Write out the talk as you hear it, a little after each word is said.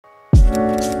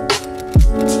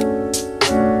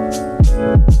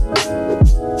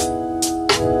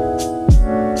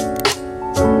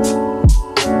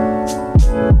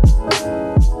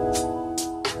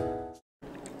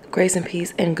Grace and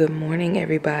peace and good morning,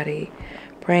 everybody.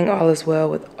 Praying all is well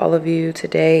with all of you.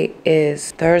 Today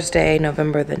is Thursday,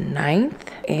 November the 9th,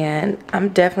 and I'm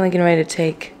definitely getting ready to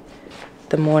take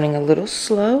the morning a little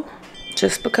slow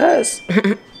just because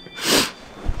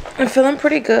I'm feeling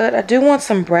pretty good. I do want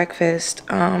some breakfast,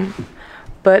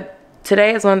 but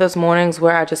today is one of those mornings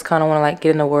where I just kind of want to like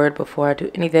get in the word before I do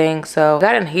anything. So I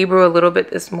got in Hebrew a little bit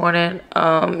this morning.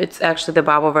 It's actually the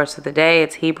Bible verse of the day.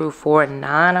 It's Hebrew 4:9,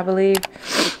 I believe.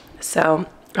 So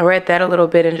I read that a little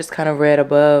bit and just kind of read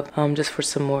above just for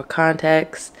some more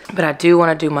context. But I do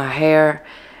want to do my hair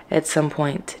at some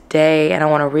point today, and I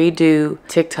want to redo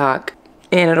TikTok,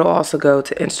 and it'll also go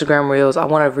to Instagram Reels. I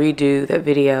want to redo that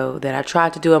video that I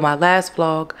tried to do in my last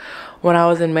vlog when I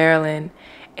was in Maryland,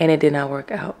 and it did not work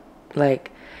out.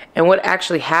 And what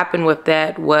actually happened with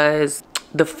that was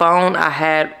the phone I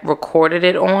had recorded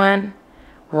it on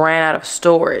ran out of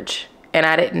storage, and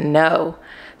I didn't know.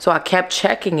 So I kept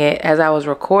checking it as I was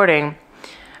recording,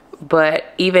 but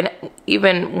even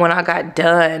when I got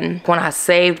done, when I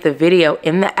saved the video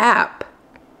in the app,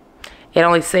 it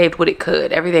only saved what it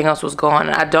could. Everything else was gone.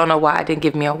 And I don't know why it didn't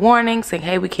give me a warning saying,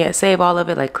 hey, we can't save all of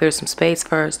it, like clear some space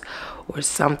first or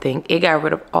something. It got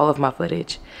rid of all of my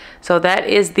footage. So that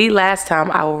is the last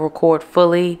time I will record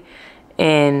fully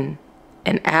in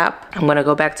an app. I'm gonna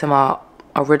go back to my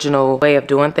original way of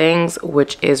doing things,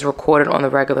 which is recorded on the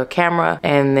regular camera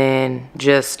and then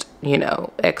just, you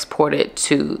know, export it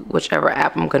to whichever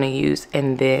app I'm gonna use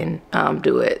and then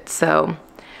do it. So,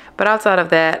 but outside of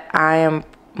that, I am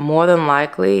more than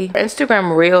likely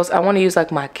Instagram Reels. I want to use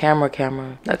like my camera.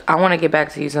 Like I want to get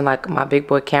back to using like my big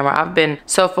boy camera. I've been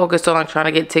so focused on like trying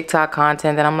to get TikTok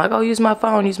content that I'm like, oh, use my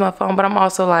phone. But I'm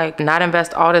also like, not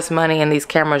invest all this money in these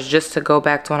cameras just to go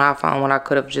back to an iPhone when I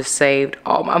could have just saved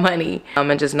all my money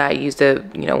and just not used a,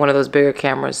 you know, one of those bigger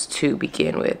cameras to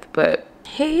begin with. But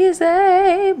he's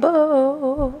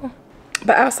able.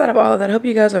 But outside of all of that, I hope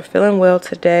you guys are feeling well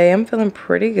today. I'm feeling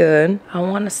pretty good. I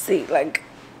want to see, like,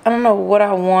 I don't know what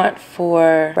I want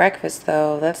for breakfast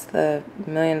though. That's the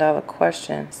million-dollar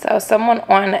question. So someone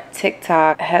on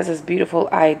TikTok has this beautiful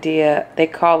idea. They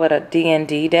call it a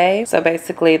D&D day. So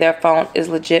basically their phone is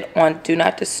legit on do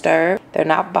not disturb. They're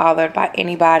not bothered by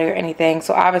anybody or anything.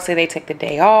 So obviously they take the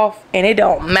day off and it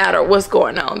don't matter what's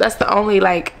going on. That's the only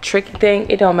like tricky thing.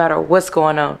 It don't matter what's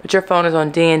going on. But your phone is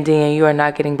on D&D and you are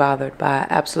not getting bothered by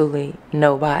absolutely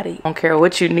nobody. I don't care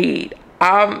what you need.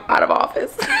 I'm out of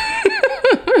office.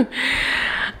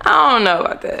 I don't know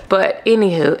about that. But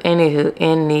anywho,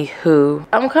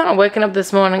 I'm kind of waking up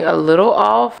this morning a little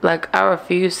off. Like I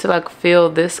refuse to like feel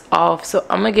this off. So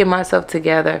I'm gonna get myself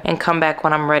together and come back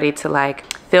when I'm ready to like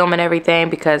film and everything,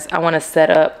 because I want to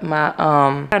set up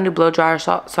my new blow dryer,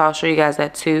 so I'll show you guys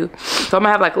that too. So I'm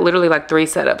gonna have like literally like 3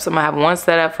 setups. I'm gonna have one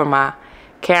setup for my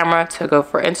camera to go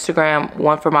for Instagram,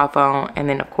 one for my phone, and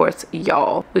then of course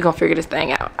y'all, we gonna figure this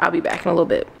thing out. I'll be back in a little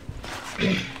bit.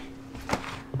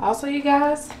 Also you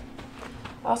guys,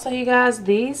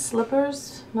 these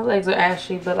slippers, my legs are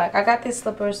ashy, but like I got these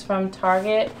slippers from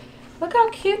Target. Look how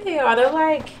cute they are. They're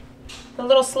like the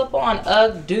little slip-on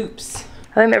Ugg dupes.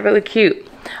 I think they're really cute.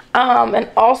 And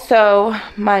also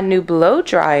my new blow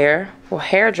dryer or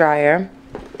hair dryer.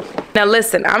 Now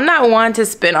listen, I'm not one to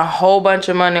spend a whole bunch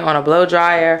of money on a blow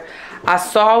dryer. I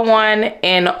saw one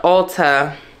in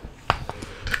Ulta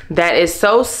that is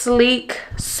so sleek,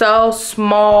 so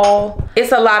small.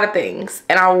 It's a lot of things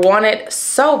and I want it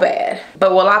so bad.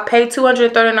 But will I pay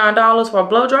 $239 for a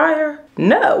blow dryer?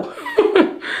 No.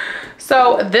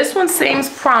 So this one seems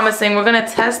promising. We're gonna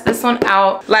test this one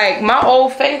out. Like my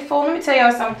old faithful, let me tell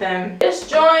y'all something. This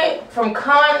joint from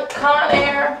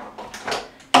Conair,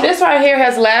 this right here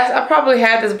has I probably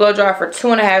had this blow dryer for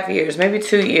 2.5 years, maybe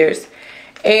 2 years.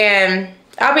 And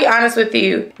I'll be honest with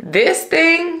you, this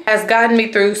thing has gotten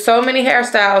me through so many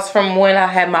hairstyles, from when I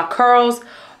had my curls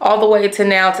all the way to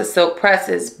now to silk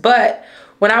presses. But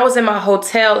when I was in my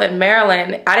hotel in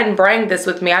Maryland, I didn't bring this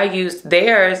with me. I used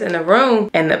theirs in the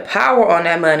room, and the power on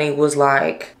that money was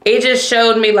like, it just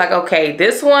showed me like, okay,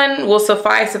 this one will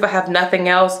suffice if I have nothing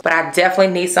else, but I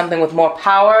definitely need something with more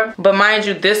power. But mind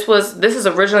you, this is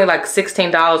originally like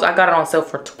 $16. I got it on sale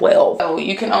for $12. So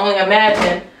you can only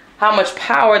imagine how much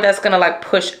power that's gonna like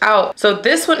push out. So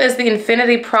this one is the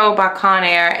Infinity Pro by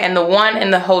Conair, and the one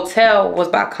in the hotel was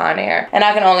by Conair. And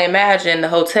I can only imagine the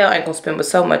hotel ain't gonna spend with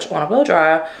so much on a blow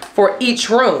dryer for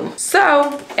each room.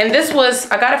 So, and this was,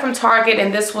 I got it from Target,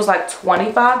 and this was like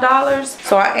 $25.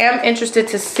 So I am interested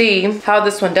to see how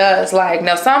this one does. Like,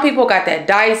 now some people got that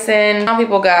Dyson, some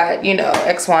people got, you know,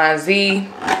 X, Y, and Z.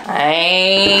 I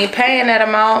ain't paying that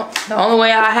amount. The only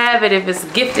way I have it if it's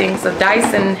gifting, so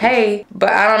Dyson, hey. But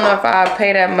I don't know know if I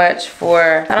pay that much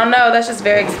for, I don't know, that's just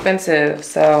very expensive.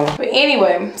 So, but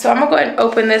anyway, so I'm gonna go ahead and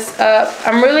open this up.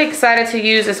 I'm really excited to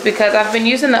use this because I've been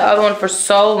using the other one for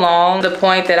so long, to the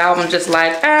point that I'm just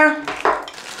like,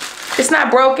 it's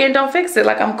not broken, don't fix it,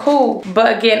 like I'm cool.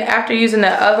 But again, after using the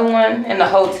other one in the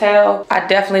hotel, I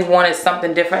definitely wanted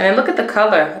something different. And look at the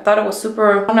color. I thought it was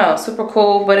super, I don't know, super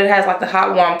cool, but it has like the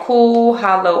hot, warm, cool,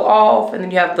 high, low, off, and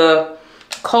then you have the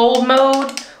cold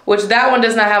mode, which that one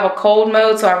does not have a cold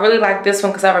mode. So I really like this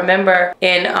one because I remember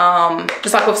in,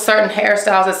 just like with certain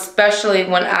hairstyles, especially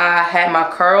when I had my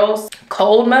curls,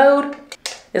 cold mode,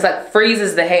 it's like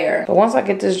freezes the hair. But once I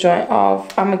get this joint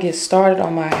off, I'm gonna get started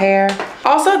on my hair.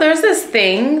 Also, there's this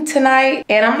thing tonight,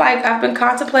 and I'm like, I've been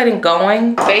contemplating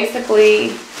going.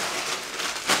 Basically,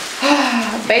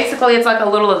 it's like a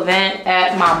little event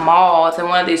at my mall. It's in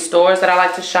one of these stores that I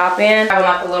like to shop in. They're having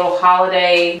like a little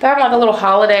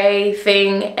holiday,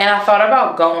 thing, and I thought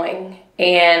about going.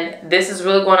 And this is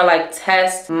really going to like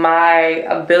test my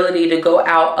ability to go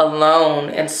out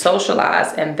alone and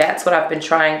socialize. And that's what I've been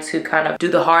trying to kind of do,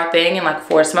 the hard thing and like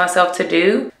force myself to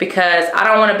do, because I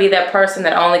don't want to be that person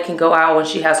that only can go out when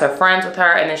she has her friends with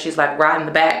her and then she's like riding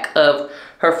the back of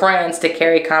her friends to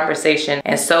carry conversation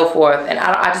and so forth. And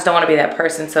I just don't want to be that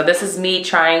person. So this is me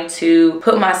trying to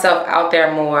put myself out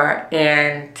there more.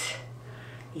 And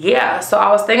yeah, so I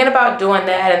was thinking about doing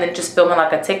that and then just filming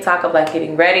like a TikTok of like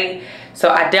getting ready. So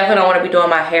I definitely don't want to be doing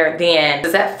my hair then.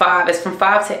 It's at 5, it's from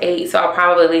 5 to 8. So I'll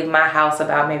probably leave my house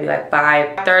about maybe like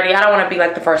 5:30. I don't want to be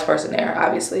like the first person there,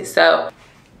 obviously. So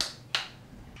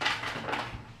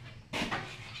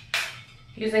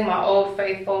using my Old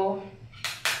Faithful.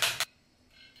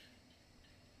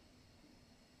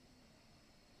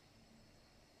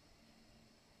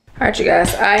 All right, you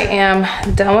guys, I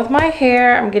am done with my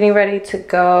hair. I'm getting ready to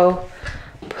go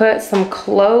put some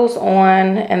clothes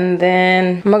on, and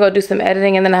then I'm gonna go do some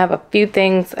editing, and then I have a few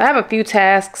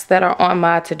tasks that are on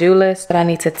my to-do list that I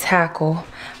need to tackle.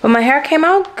 But my hair came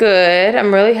out good.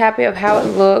 I'm really happy of how it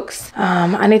looks.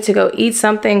 I need to go eat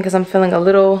something because I'm feeling a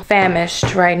little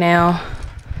famished right now.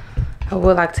 I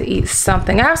would like to eat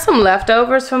something. I have some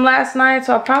leftovers from last night,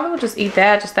 so I probably will just eat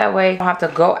that, just that way I don't have to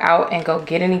go out and go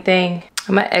get anything.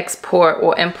 I'm gonna export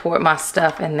or import my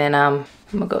stuff, and then I'm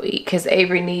gonna go eat because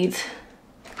Avery needs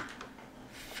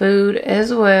food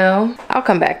as well. I'll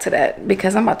come back to that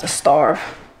because I'm about to starve.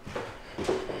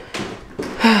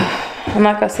 And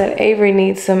like I said, Avery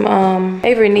needs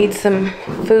some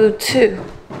food too.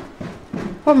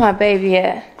 Where my baby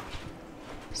at?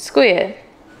 Squid.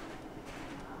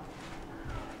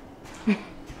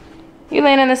 You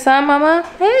laying in the sun, mama?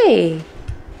 Hey.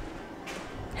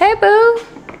 Hey, boo.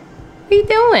 What you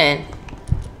doing?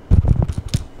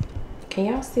 Can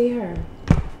y'all see her?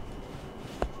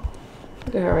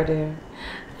 Look at her right there.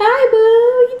 Hi, boo.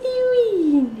 What you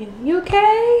doing? You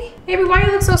okay? Baby, why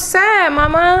you look so sad,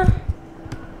 mama?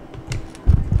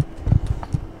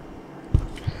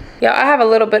 Y'all, I have a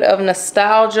little bit of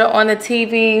nostalgia on the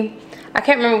TV. I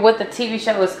can't remember what the TV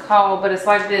show is called, but it's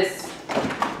like this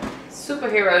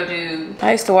superhero dude.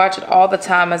 I used to watch it all the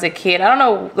time as a kid. I don't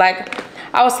know, like,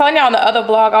 I was telling y'all on the other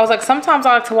vlog, I was like, sometimes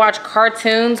I like to watch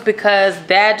cartoons because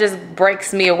that just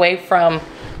breaks me away from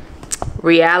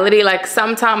reality. Like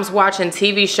sometimes watching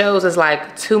TV shows is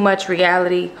like too much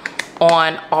reality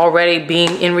on already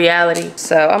being in reality.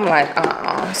 So I'm like,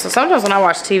 So sometimes when I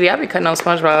watch TV, I'll be cutting on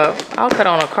SpongeBob. I'll cut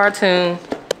on a cartoon.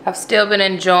 I've still been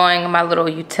enjoying my little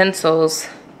utensils.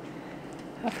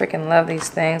 I freaking love these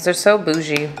things. They're so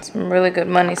bougie. Some really good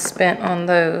money spent on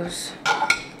those.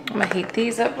 I'm gonna heat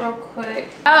these up real quick.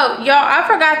 Oh, y'all, I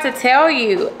forgot to tell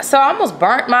you. So I almost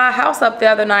burnt my house up the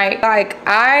other night. Like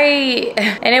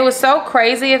and it was so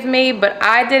crazy of me, but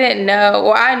I didn't know,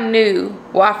 or I knew,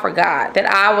 well, I forgot that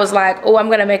I was like, oh, I'm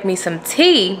gonna make me some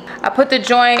tea. I put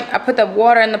the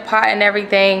water in the pot and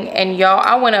everything, and y'all,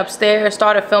 I went upstairs,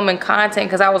 started filming content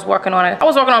because I was working on it. I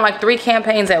was working on like 3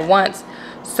 campaigns at once.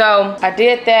 So I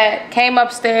did that, came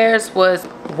upstairs, was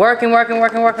working,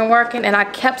 and I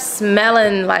kept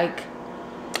smelling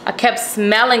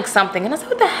something. And I said,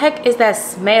 what the heck is that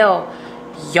smell?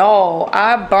 Y'all,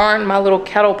 I burned my little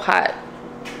kettle pot.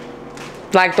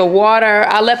 Like the water,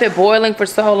 I left it boiling for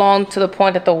so long to the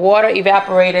point that the water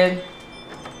evaporated.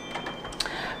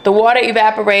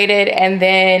 And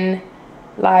then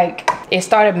like it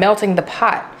started melting the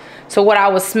pot. So what I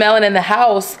was smelling in the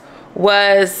house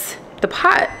was the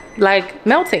pot like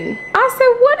melting. I said,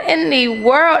 what in the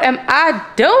world am I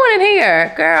doing in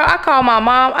here? Girl, I called my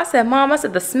mom. I said, Mom,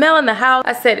 the smell in the house.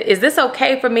 I said, is this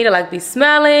okay for me to like be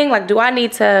smelling? Like, do I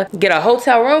need to get a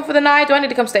hotel room for the night? Do I need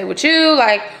to come stay with you?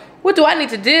 Like, what do I need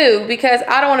to do? Because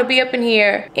I don't want to be up in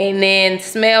here and then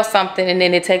smell something and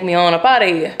then they take me on up out of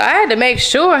here. I had to make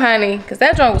sure, honey, because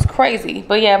that joint was crazy.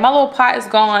 But yeah, my little pot is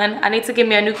gone. I need to get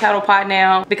me a new kettle pot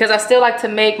now because I still like to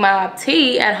make my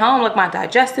tea at home, like my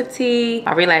digestive tea,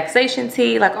 my relaxation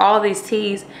tea, like all of these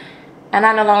teas. And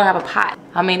I no longer have a pot.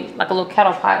 I mean, like a little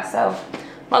kettle pot. So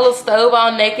my little stove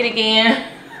all naked again.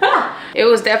 It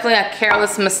was definitely a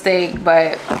careless mistake,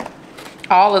 but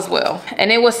all is well. And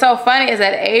it was so funny is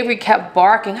that Avery kept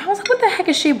barking. I was like, what the heck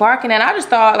is she barking at? And I just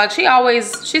thought like she's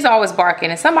always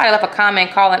barking. And somebody left a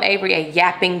comment calling Avery a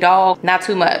yapping dog. Not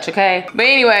too much, okay? But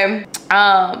anyway,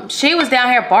 she was down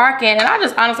here barking and I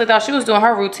just honestly thought she was doing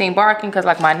her routine barking because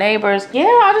like my neighbors, yeah,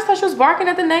 I just thought she was barking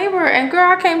at the neighbor. And girl,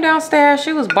 I came downstairs,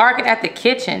 she was barking at the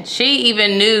kitchen. She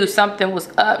even knew something was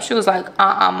up. She was like,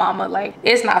 mama, like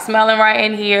it's not smelling right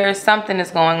in here. Something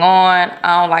is going on.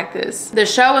 I don't like this. The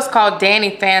show is called Danny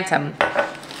Phantom.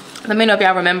 Let me know if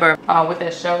y'all remember what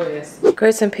that show is.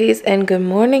 Grace and peace and good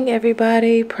morning,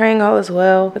 everybody. Praying all is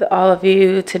well with all of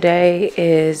you. Today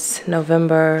is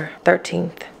November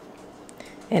 13th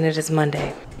and it is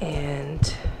Monday.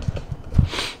 And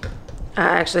I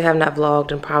actually have not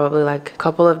vlogged in probably like a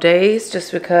couple of days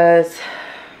just because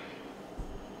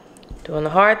doing the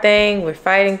hard thing. We're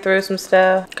fighting through some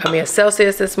stuff. Got me a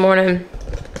Celsius this morning.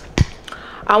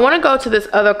 I want to go to this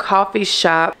other coffee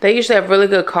shop. They usually have really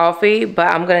good coffee, but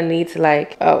I'm gonna need to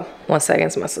like, oh, 1 second,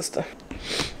 it's my sister.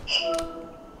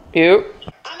 You?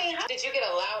 I mean, how did you get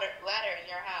a ladder in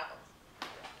your house?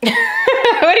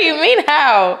 What do you mean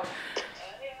how?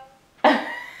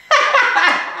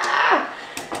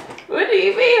 What do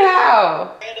you mean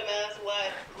how? Random ass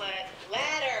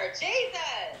ladder,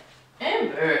 Jesus!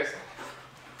 Embarrassing.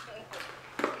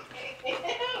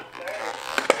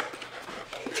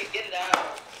 Get it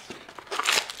out.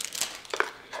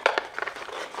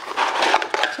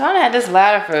 So I had this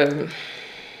ladder for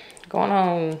going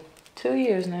on 2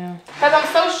 years now. Cause I'm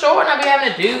so short and I be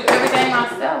having to do everything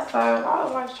myself. So I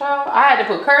was like, child, I had to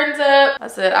put curtains up. I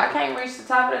said, I can't reach the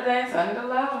top of the thing, so I need a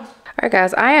ladder. All right,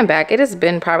 guys, I am back. It has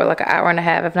been probably like an hour and a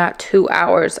half, if not 2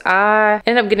 hours. I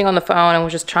ended up getting on the phone and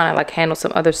was just trying to like handle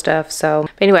some other stuff. So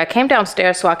anyway, I came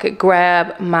downstairs so I could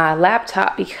grab my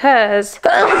laptop because,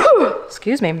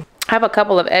 excuse me, I have a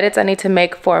couple of edits I need to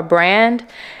make for a brand.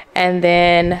 And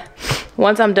then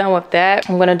once I'm done with that,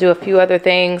 I'm gonna do a few other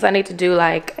things. I need to do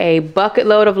like a bucket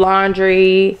load of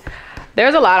laundry.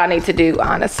 There's a lot I need to do,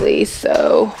 honestly.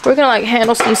 So we're gonna like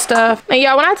handle some stuff. And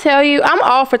y'all, when I tell you, I'm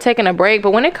all for taking a break,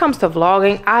 but when it comes to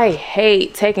vlogging, I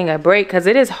hate taking a break because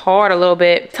it is hard a little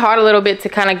bit. It's hard a little bit to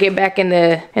kind of get back in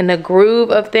the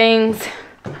groove of things.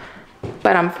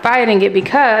 But I'm fighting it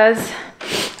because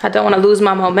I don't want to lose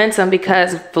my momentum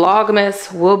because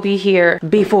Vlogmas will be here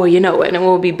before you know it and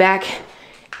we'll be back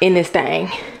in this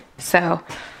thing. So I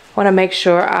want to make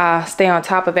sure I stay on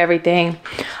top of everything.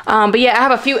 But yeah, I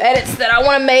have a few edits that I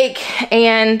want to make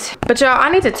but y'all,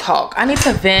 I need to talk. I need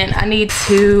to vent. I need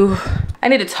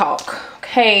to talk.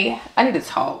 Okay, I need to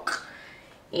talk.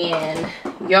 And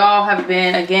y'all have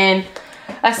been, again,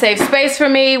 a safe space for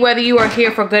me, whether you are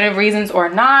here for good reasons or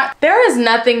not. There is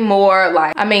nothing more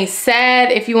like, I mean,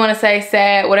 sad if you want to say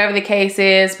sad, whatever the case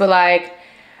is, but like,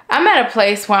 I'm at a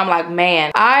place where I'm like,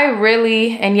 man, I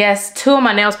really, and yes, 2 of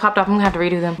my nails popped off. I'm gonna have to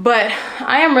redo them. But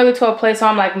I am really to a place where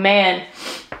I'm like, man,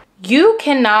 you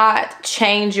cannot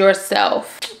change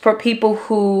yourself for people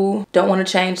who don't want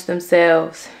to change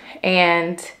themselves.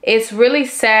 And it's really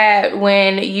sad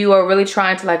when you are really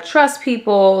trying to like trust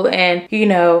people and, you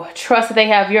know, trust that they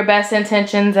have your best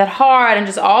intentions at heart and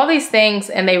just all these things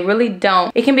and they really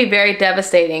don't. It can be very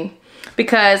devastating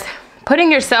because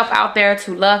putting yourself out there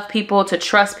to love people, to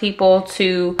trust people,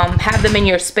 to have them in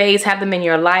your space, have them in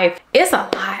your life, it's a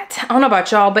lot. I don't know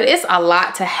about y'all, but it's a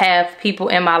lot to have people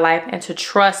in my life and to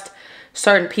trust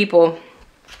certain people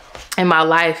in my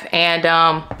life. And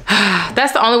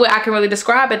that's the only way I can really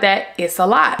describe it, that it's a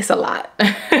lot. It's a lot.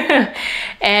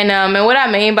 And what I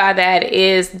mean by that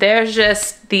is there's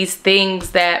just these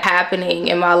things that happening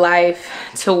in my life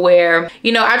to where,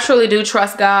 you know, I truly do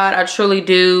trust God. I truly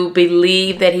do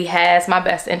believe that he has my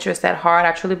best interest at heart.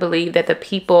 I truly believe that the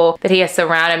people that he has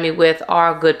surrounded me with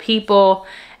are good people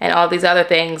and all these other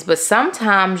things. But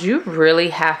sometimes you really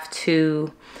have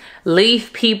to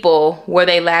leave people where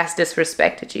they last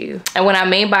disrespected you. And what I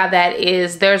mean by that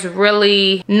is there's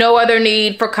really no other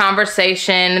need for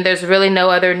conversation. There's really no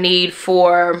other need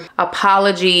for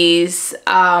apologies.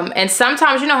 And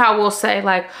sometimes, you know how we'll say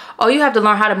like, oh, you have to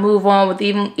learn how to move on with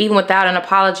even without an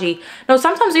apology. No,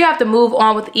 sometimes you have to move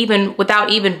on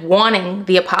without even wanting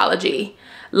the apology.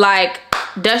 Like,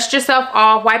 dust yourself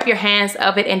off, wipe your hands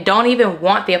of it, and don't even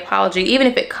want the apology, even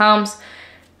if it comes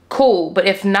cool. But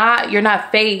if not, you're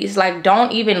not phased. Like,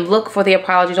 don't even look for the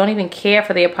apology. Don't even care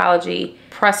for the apology.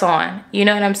 Press on. You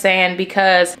know what I'm saying?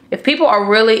 Because if people are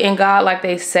really in God like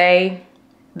they say,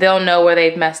 they'll know where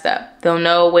they've messed up. They'll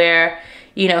know where,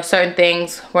 you know, certain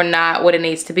things were not what it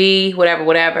needs to be,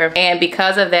 whatever. And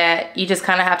because of that, you just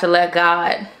kind of have to let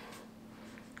God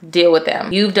deal with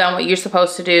them. You've done what you're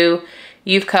supposed to do.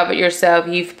 You've covered yourself,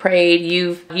 you've prayed,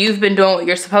 you've been doing what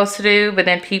you're supposed to do, but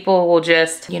then people will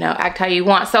just, you know, act how you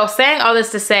want. So saying all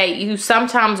this to say, you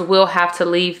sometimes will have to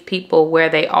leave people where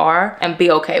they are and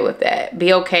be okay with that.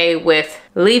 Be okay with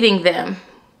leaving them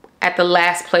at the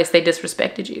last place they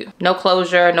disrespected you. No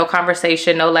closure, no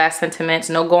conversation, no last sentiments,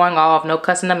 no going off, no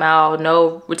cussing them out,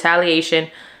 no retaliation,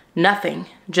 nothing.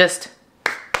 Just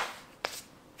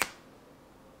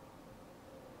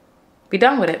be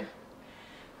done with it.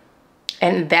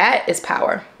 And that is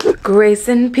power. Grace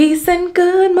and peace and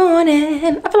good morning.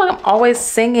 I feel like I'm always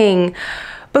singing.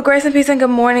 But grace and peace and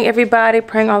good morning, everybody.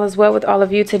 Praying all is well with all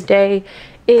of you. Today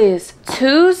is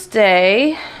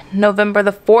Tuesday, November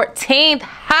the 14th.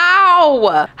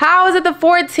 How? How is it the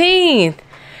 14th?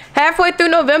 Halfway through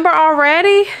November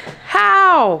already?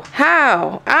 How?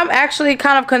 I'm actually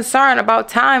kind of concerned about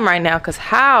time right now, because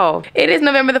how? It is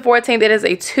November the 14th. It is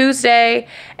a Tuesday,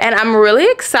 and I'm really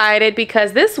excited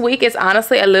because this week is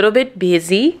honestly a little bit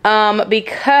busy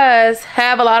because I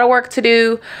have a lot of work to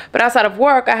do, but outside of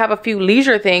work, I have a few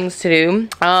leisure things to do.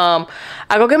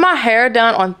 I go get my hair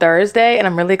done on Thursday, and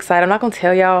I'm really excited. I'm not gonna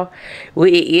tell y'all what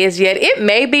it is yet. It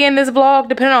may be in this vlog,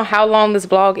 depending on how long this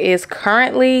vlog is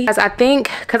currently. Because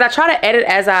I try to edit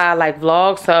as I like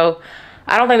vlog, so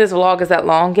I don't think this vlog is that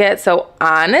long yet. So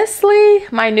honestly,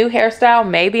 my new hairstyle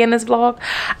may be in this vlog.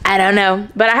 I don't know.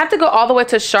 But I have to go all the way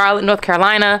to Charlotte, North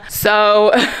Carolina.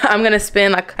 So I'm gonna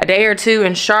spend like a day or two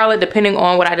in Charlotte, depending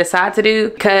on what I decide to do.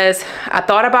 Because I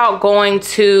thought about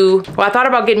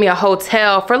getting me a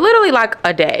hotel for literally like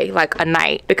a day, like a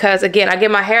night. Because again, I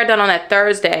get my hair done on that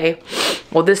Thursday.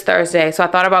 Well, this Thursday. So I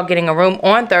thought about getting a room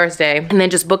on Thursday and then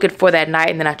just book it for that night.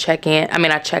 And then I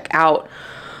check out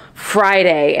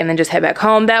Friday and then just head back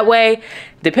home. That way,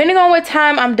 depending on what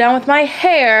time I'm done with my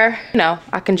hair, you know,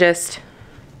 I can just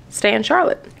stay in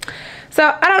Charlotte.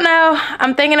 So I don't know,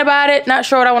 I'm thinking about it, not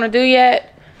sure what I want to do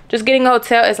yet. Just getting a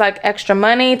hotel is like extra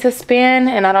money to spend,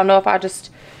 and I don't know if I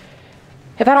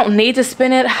don't need to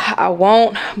spend it, I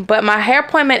won't. But my hair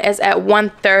appointment is at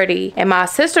 1:30, and my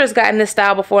sister's gotten this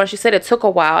style before and she said it took a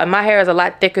while, and my hair is a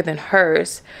lot thicker than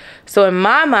hers. So in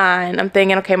my mind, I'm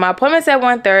thinking, okay, my appointment's at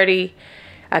 1:30.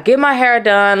 I get my hair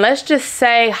done. Let's just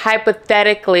say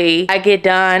hypothetically I get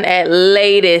done at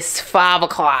latest 5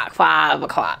 o'clock.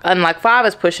 And like 5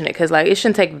 is pushing it because like it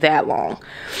shouldn't take that long.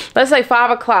 Let's say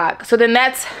 5 o'clock. So then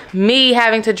that's me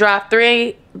having to drive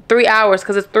three hours,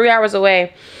 because it's 3 hours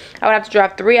away. I would have to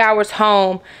drive 3 hours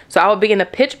home. So I would be in the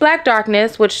pitch black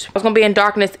darkness, which I was gonna be in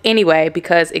darkness anyway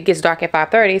because it gets dark at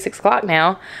 5:30, 6 o'clock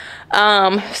now.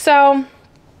 So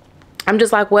I'm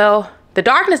just like, well, the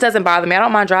darkness doesn't bother me. I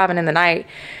don't mind driving in the night,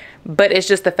 but it's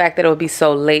just the fact that it would be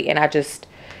so late, and I just,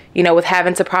 you know, with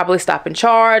having to probably stop and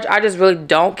charge, I just really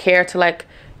don't care to like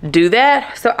do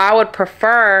that. So I would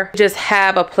prefer just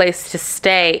have a place to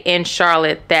stay in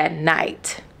Charlotte that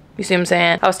night. You see what I'm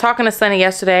saying? I was talking to Sunny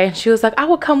yesterday, and she was like, I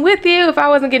would come with you if I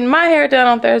wasn't getting my hair done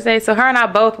on Thursday. So her and I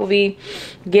both will be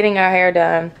getting our hair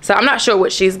done. So I'm not sure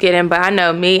what she's getting, but I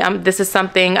know me, this is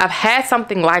something, I've had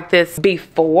something like this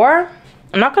before.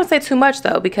 I'm not gonna say too much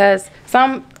though, because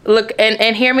look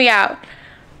and hear me out.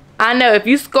 I know if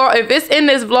it's in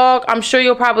this vlog, I'm sure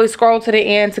you'll probably scroll to the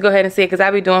end to go ahead and see it, because I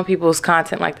be doing people's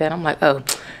content like that. I'm like, oh,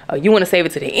 you want to save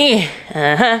it to the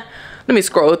end? Let me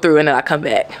scroll through and then I'll come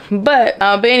back. But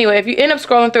anyway, if you end up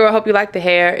scrolling through, I hope you like the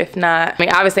hair. If not, I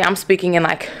mean, obviously I'm speaking in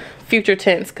like future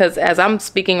tense, because as I'm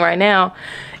speaking right now,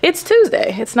 it's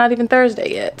Tuesday. It's not even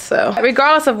Thursday yet. So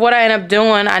regardless of what I end up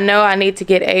doing, I know I need to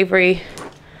get Avery.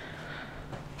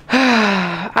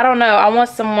 I don't know. I want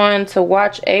someone to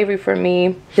watch Avery for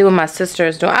me, see what my sister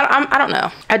is doing. I don't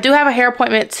know. I do have a hair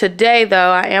appointment today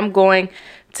though. I am going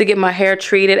to get my hair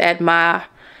treated at my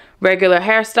regular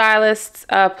hairstylist's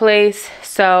place.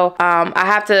 So I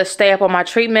have to stay up on my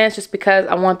treatments just because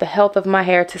I want the health of my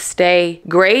hair to stay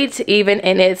great even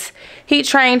in its heat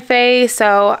train phase.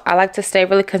 So I like to stay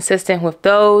really consistent with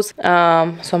those. So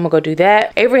I'm gonna go do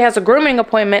that. Avery has a grooming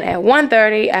appointment at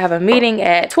 1:30. I have a meeting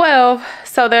at 12.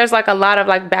 So there's like a lot of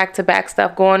like back-to-back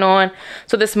stuff going on.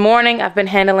 So this morning I've been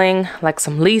handling like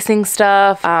some leasing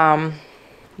stuff.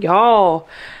 Y'all,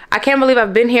 I can't believe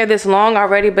I've been here this long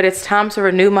already, but it's time to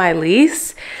renew my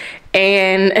lease.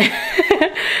 And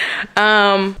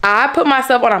I put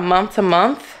myself on a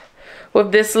month-to-month,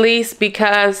 with this lease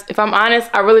because if I'm honest,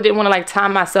 I really didn't want to like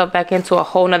time myself back into a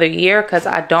whole nother year because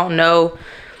I don't know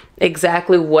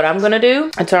exactly what I'm gonna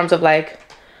do in terms of like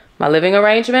my living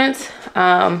arrangements.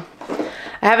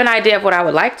 I have an idea of what I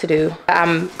would like to do.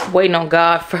 I'm waiting on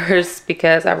God first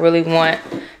because I really want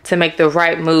to make the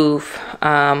right move.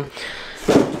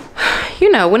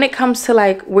 You know, when it comes to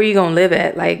like where you gonna live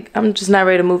at, like I'm just not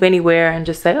ready to move anywhere and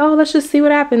just say, oh, let's just see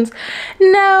what happens.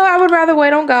 No, I would rather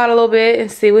wait on God a little bit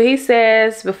and see what he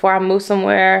says before I move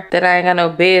somewhere that I ain't got no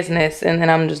business and then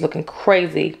I'm just looking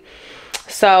crazy.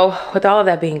 So with all of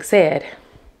that being said,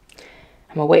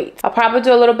 I'm gonna wait. I'll probably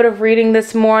do a little bit of reading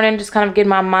this morning, just kind of get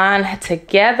my mind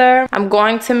together. I'm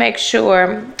going to make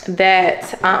sure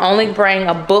that I only bring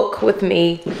a book with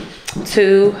me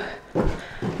to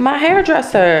my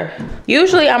hairdresser.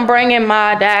 Usually I'm bringing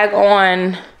my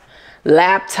daggone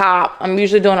laptop. I'm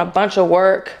usually doing a bunch of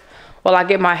work while I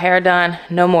get my hair done.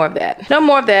 No more of that. No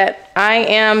more of that. I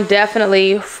am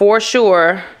definitely for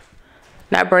sure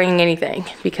not bringing anything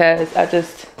because I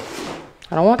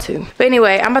don't want to. But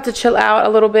anyway, I'm about to chill out a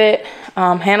little bit,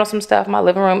 handle some stuff. My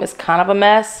living room is kind of a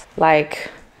mess. Like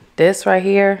this right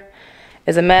here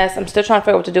is a mess. I'm still trying to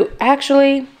figure out what to do.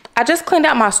 Actually, I just cleaned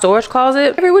out my storage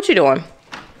closet. Avery, what you doing?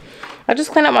 I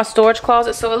just cleaned out my storage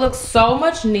closet so it looks so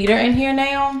much neater in here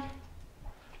now.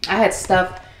 I had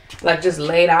stuff like just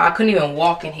laid out. I couldn't even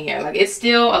walk in here. Like it's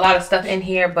still a lot of stuff in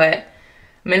here, but I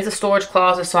mean, it's a storage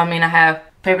closet. So I mean, I have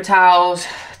paper towels,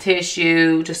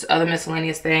 tissue, just other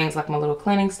miscellaneous things like my little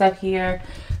cleaning stuff here.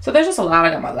 So there's just a lot.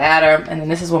 I got my ladder, and then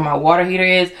this is where my water heater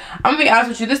is. I'm gonna be honest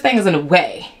with you, this thing is in the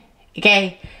way,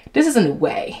 okay? This is in the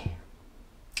way.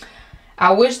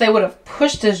 I wish they would have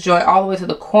pushed this joint all the way to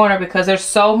the corner because there's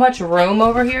so much room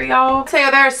over here, y'all. I tell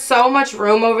you, there's so much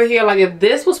room over here. Like if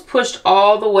this was pushed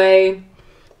all the way,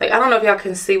 like I don't know if y'all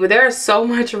can see, but there is so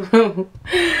much room.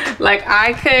 Like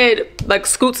I could like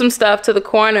scoot some stuff to the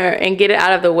corner and get it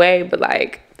out of the way, but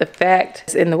like the fact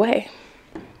is in the way.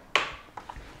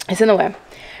 It's in the way.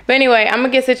 But anyway, I'm gonna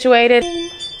get situated.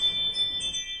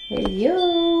 Hey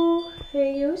yo,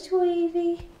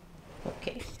 sweetie.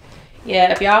 Okay.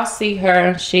 Yeah, if y'all see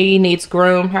her, she needs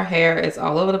groom. Her hair is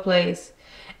all over the place.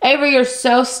 Avery, you're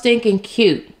so stinking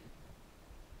cute.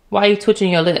 Why are you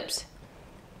twitching your lips?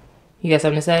 You got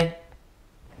something to say?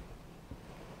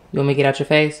 You want me to get out your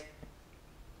face?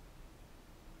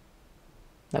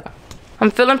 Okay. I'm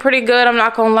feeling pretty good, I'm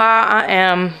not gonna lie. I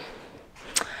am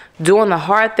doing the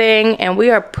hard thing and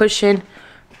we are pushing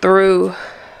through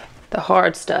the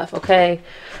hard stuff, okay?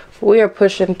 We are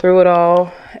pushing through it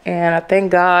all, and I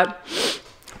thank God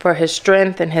for his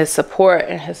strength and his support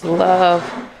and his love,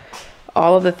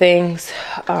 all of the things.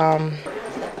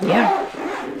 Yeah.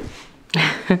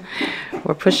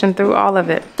 We're pushing through all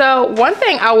of it. So one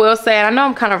thing I will say, and I know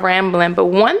I'm kind of rambling, but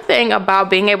one thing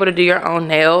about being able to do your own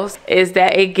nails is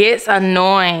that it gets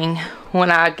annoying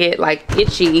when I get like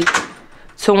itchy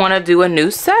to want to do a new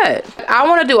set. I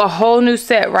want to do a whole new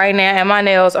set right now, and my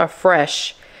nails are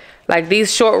fresh. Like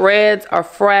these short reds are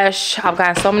fresh. I've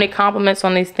gotten so many compliments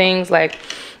on these things. Like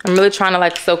I'm really trying to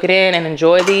like soak it in and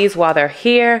enjoy these while they're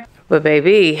here. But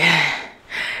baby,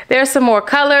 there's some more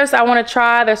colors I want to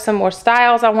try. There's some more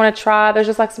styles I want to try. There's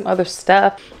just like some other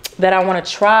stuff that I want to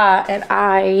try. And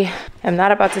I am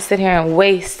not about to sit here and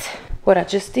waste what I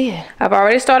just did. I've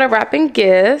already started wrapping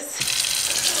gifts.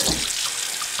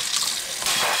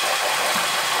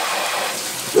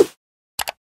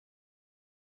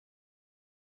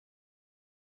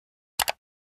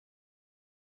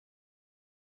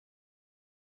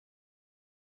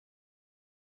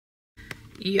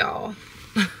 Y'all,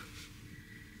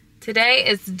 today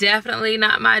is definitely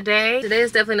not my day. Today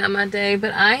is definitely not my day,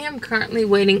 but I am currently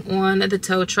waiting on the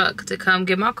tow truck to come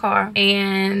get my car.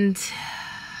 And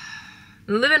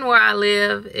living where I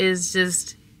live is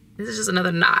just, this is just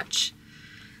another notch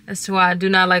as to why I do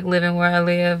not like living where I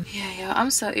live. Yeah, yo, I'm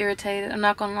so irritated, I'm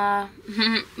not gonna lie.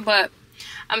 But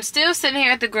I'm still sitting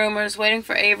here at the groomers waiting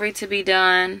for Avery to be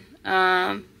done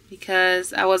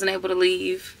because I wasn't able to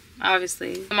leave,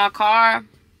 obviously. My car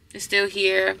is still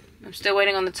here. I'm still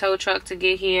waiting on the tow truck to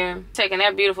get here. Taking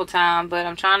their beautiful time, but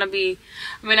I'm trying to be,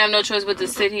 I have no choice but to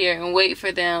sit here and wait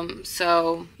for them.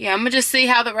 So yeah, I'm gonna just see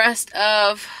how the rest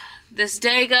of this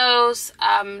day goes.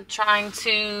 I'm trying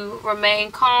to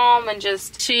remain calm and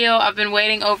just chill. I've been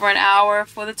waiting over an hour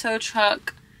for the tow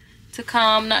truck to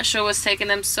come. Not sure what's taking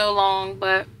them so long,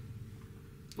 but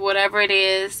whatever it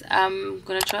is, I'm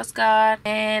gonna trust God,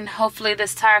 and hopefully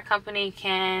this tire company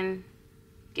can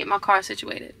get my car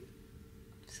situated.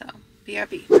 So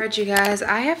BRB. All right, you guys,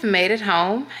 I have made it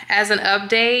home. As an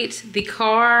update, the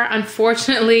car,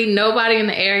 unfortunately, nobody in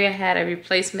the area had a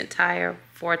replacement tire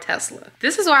for a Tesla.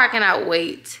 This is why I cannot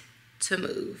wait to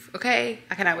move, okay?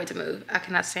 I cannot wait to move. I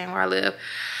cannot stand where I live.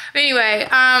 But anyway,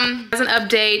 as an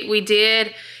update, we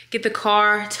did get the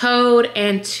car towed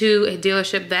and to a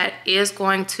dealership that is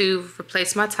going to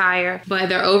replace my tire, but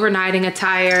they're overnighting a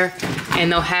tire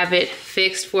and they'll have it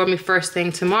fixed for me first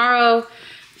thing tomorrow.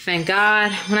 Thank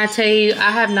God. When I tell you, I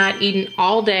have not eaten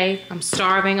all day. I'm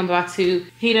starving. I'm about to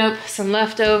heat up some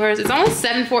leftovers. It's only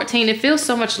 7:14. It feels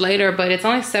so much later, but it's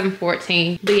only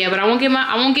 7:14. But yeah, but I won't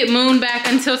get Moon back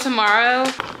until tomorrow.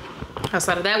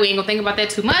 Outside of that, we ain't gonna think about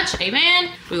that too much. Amen.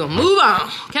 We're gonna move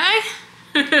on, okay?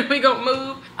 We gonna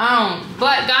move on.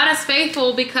 But God is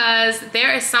faithful because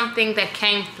there is something that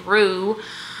came through.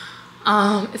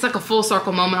 It's like a full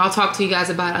circle moment. I'll talk to you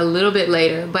guys about it a little bit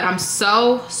later, but I'm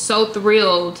so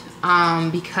thrilled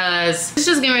because it's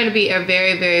just getting ready to be a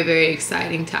very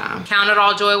exciting time. Count it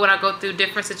all joy when I go through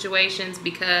different situations,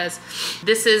 because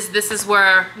this is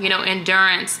where, you know,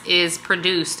 endurance is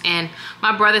produced. And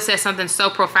my brother said something so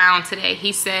profound today.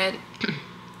 He said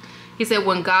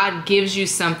when God gives you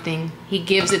something, he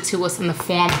gives it to us in the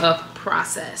form of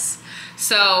process.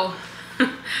 So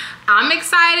I'm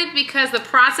excited because the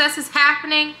process is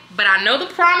happening, but I know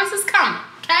the promise is coming,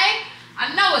 okay?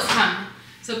 I know it's coming.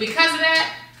 So because of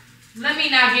that, let me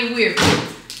not get weird.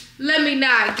 Let me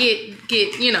not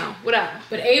get, you know, whatever.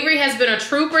 But Avery has been a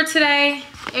trooper today.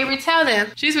 Avery, tell them.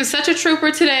 She's been such a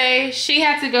trooper today. She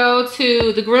had to go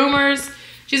to the groomers.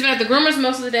 She's been at the groomers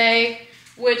most of the day,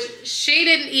 which she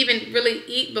didn't even really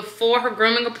eat before her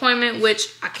grooming appointment, which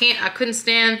I couldn't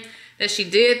stand that she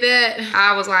did that.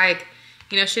 I was like,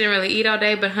 you know, she didn't really eat all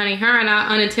day, but honey, her and I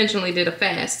unintentionally did a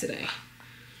fast today.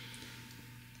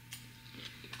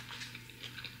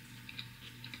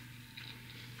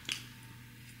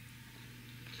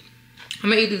 I'm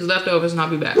gonna eat these leftovers and I'll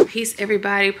be back. Peace,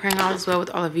 everybody. Praying all is well with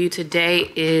all of you.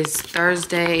 Today is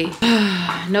Thursday,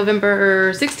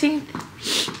 November 16th.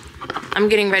 I'm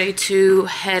getting ready to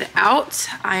head out.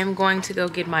 I am going to go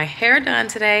get my hair done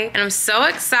today. And I'm so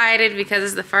excited because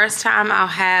it's the first time I'll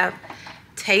have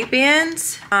tape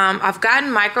ends. I've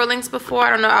gotten microlinks before. I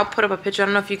don't know, I'll put up a picture. I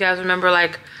don't know if you guys remember,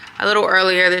 like a little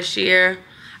earlier this year,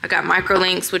 I got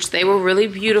microlinks, which they were really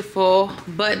beautiful,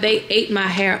 but they ate my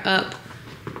hair up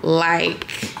like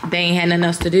they ain't had nothing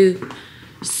else to do.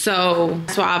 So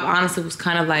I honestly was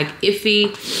kind of like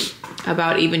iffy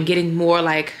about even getting more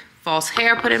like false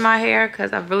hair put in my hair,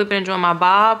 because I've really been enjoying my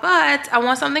bob, but I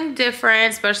want something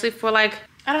different, especially for like,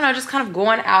 I don't know, just kind of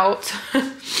going out.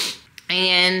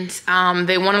 And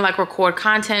they want to like record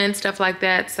content and stuff like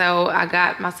that. So I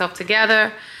got myself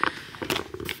together.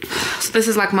 So this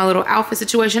is like my little outfit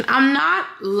situation. I'm not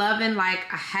loving like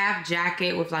a half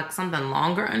jacket with like something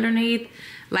longer underneath.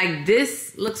 Like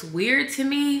this looks weird to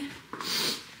me.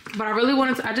 But I really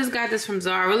wanted to, I just got this from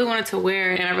Zara. I really wanted to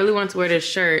wear it, and I really wanted to wear this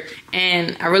shirt.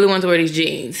 And I really wanted to wear these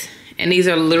jeans. And these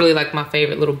are literally like my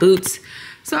favorite little boots.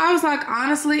 So I was like,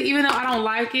 honestly, even though I don't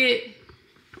like it,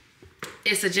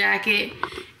 it's a jacket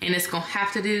and it's gonna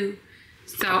have to do.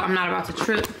 So I'm not about to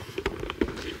trip.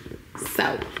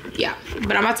 So yeah,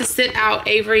 but I'm about to sit out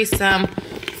Avery some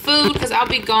food because I'll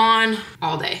be gone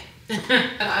all day.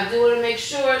 I do want to make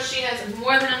sure she has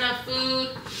more than enough food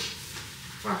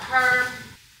for her.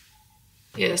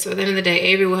 Yeah, so at the end of the day,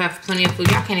 Avery will have plenty of food.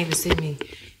 Y'all can't even see me.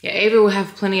 Yeah, Avery will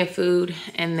have plenty of food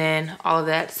and then all of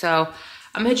that. So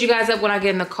I'm gonna hit you guys up when I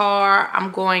get in the car.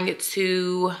 I'm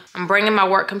bringing my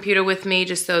work computer with me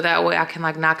just so that way I can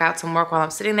like knock out some work while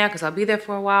I'm sitting there, because I'll be there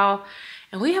for a while.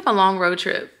 And we have a long road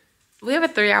trip. We have a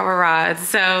 3-hour ride.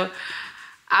 So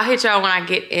I'll hit y'all when I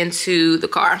get into the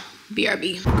car.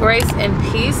 BRB. Grace and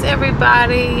peace,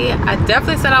 everybody. I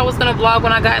definitely said I was gonna vlog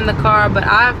when I got in the car, but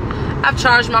I've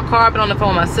charged my car. I've been on the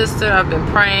phone with my sister. I've been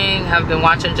praying. I've been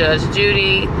watching Judge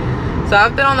Judy. So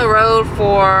I've been on the road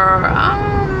for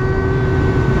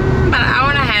about an hour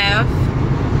and a half.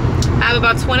 I have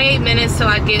about 28 minutes till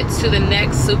I get to the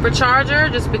next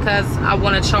supercharger, just because I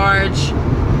want to charge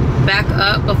back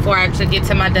up before I actually get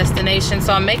to my destination.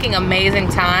 So I'm making amazing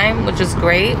time, which is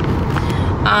great.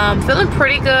 Feeling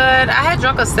pretty good. I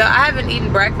haven't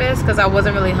eaten breakfast because I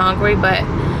wasn't really hungry, but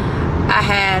I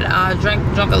had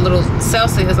drunk a little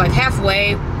Celsius, like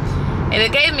halfway, and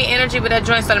it gave me energy, but that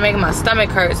joint started making my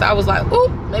stomach hurt. So I was like, ooh,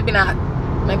 maybe not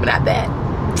that.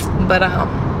 But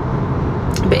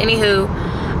anywho,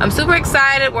 I'm super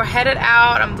excited. We're headed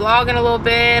out. I'm vlogging a little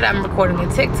bit. I'm recording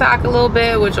a TikTok a little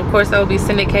bit, which of course that will be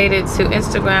syndicated to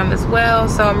Instagram as well.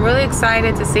 So I'm really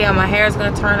excited to see how my hair is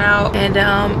gonna turn out. And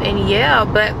yeah,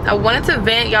 but I wanted to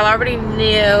vent. Y'all already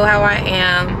knew how I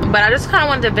am. But I just kind of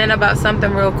wanted to vent about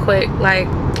something real quick, like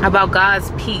about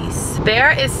God's peace.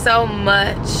 There is so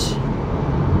much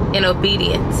in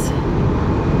obedience.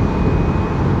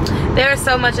 There is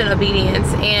so much in obedience,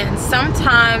 and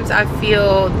sometimes I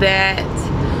feel that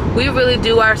we really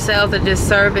do ourselves a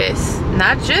disservice,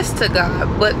 not just to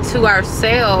God, but to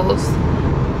ourselves,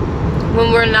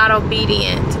 when we're not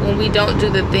obedient, when we don't do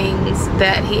the things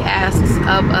that He asks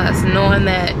of us, knowing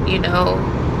that, you know,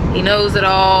 He knows it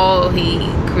all, He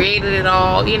created it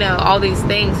all, you know, all these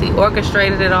things, He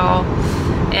orchestrated it all.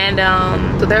 And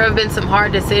so there have been some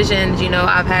hard decisions, you know,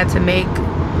 I've had to make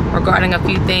regarding a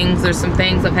few things. There's some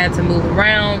things I've had to move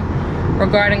around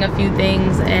regarding a few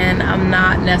things, and I'm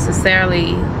not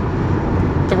necessarily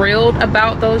thrilled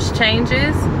about those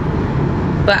changes,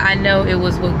 but I know it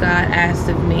was what God asked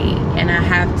of me, and I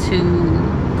have to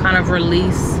kind of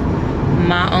release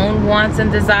my own wants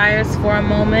and desires for a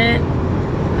moment.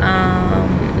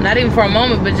 Not even for a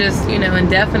moment, but just, you know,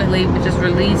 indefinitely, but just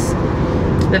release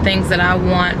the things that I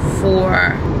want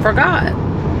for God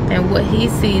and what He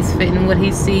sees fit and what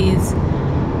He sees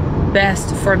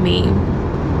best for me.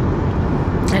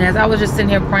 And as I was just sitting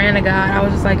here praying to God, I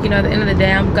was just like, you know, at the end of the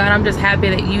day, God, I'm just happy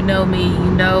that you know me.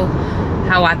 You know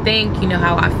how I think, you know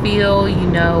how I feel, you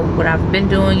know what I've been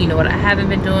doing, you know what I haven't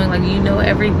been doing, like, you know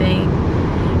everything.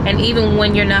 And even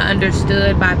when you're not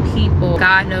understood by people,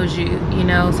 God knows you, you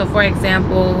know. So for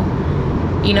example,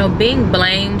 you know, being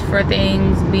blamed for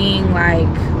things, being like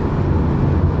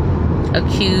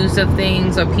accused of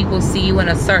things, or people see you in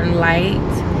a certain light,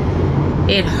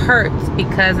 it hurts,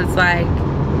 because it's like,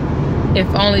 if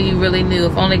only you really knew,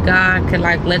 if only God could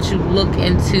like let you look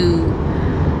into,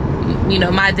 you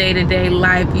know, my day-to-day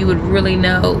life, you would really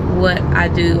know what I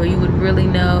do, or you would really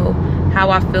know how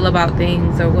I feel about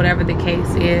things, or whatever the case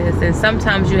is. And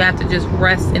sometimes you have to just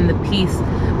rest in the peace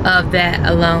of that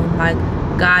alone. Like,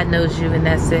 God knows you, and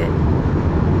that's it.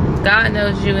 God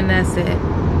knows you, and that's it.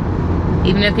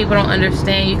 Even if people don't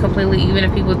understand you completely, even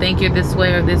if people think you're this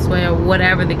way, or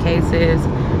whatever the case is,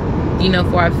 you know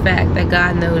for a fact that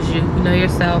God knows you. You know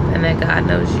yourself, and that God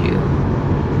knows you.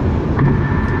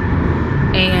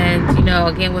 And, you know,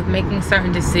 again, with making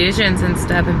certain decisions and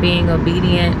stuff and being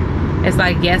obedient, it's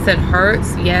like, yes, it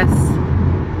hurts. Yes,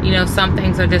 you know, some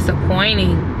things are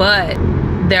disappointing, but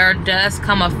there does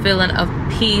come a feeling of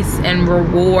peace and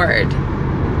reward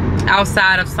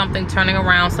outside of something turning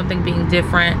around, something being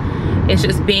different. It's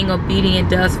just being obedient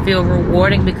does feel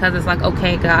rewarding, because it's like,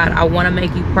 okay, God, I want to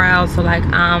make you proud, so like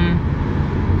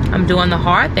I'm doing the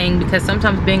hard thing, because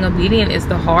sometimes being obedient is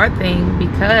the hard thing,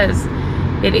 because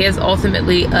it is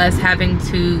ultimately us having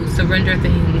to surrender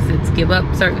things. It's give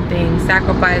up certain things,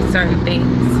 sacrifice certain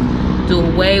things, do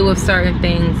away with certain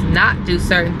things, not do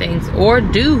certain things, or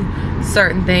do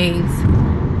certain things.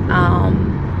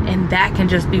 And that can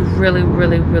just be really,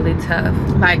 really, really tough.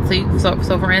 Like, so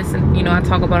for instance, you know, I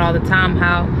talk about all the time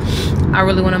how I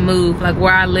really want to move. Like,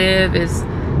 where I live is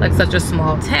like such a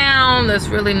small town. There's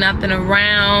really nothing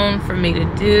around for me to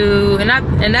do,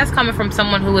 and that's coming from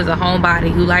someone who is a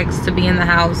homebody, who likes to be in the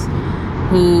house,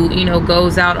 who, you know,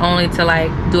 goes out only to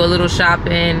like do a little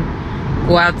shopping,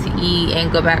 go out to eat,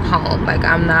 and go back home. Like,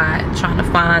 I'm not trying to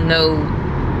find no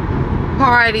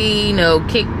party, no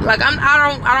kick. Like,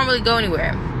 I don't really go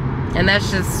anywhere, and that's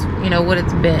just, you know, what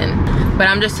it's been. But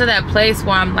I'm just to that place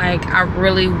where I'm like, I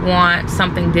really want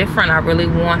something different. I really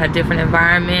want a different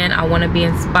environment. I want to be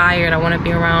inspired. I want to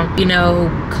be around, you know,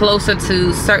 closer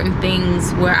to certain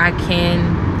things where I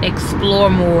can explore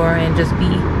more and just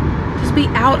be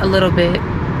out a little bit.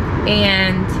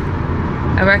 And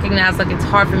I recognize, like, it's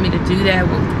hard for me to do that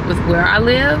with where I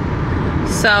live.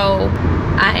 So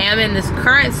I am in this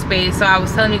current space. So I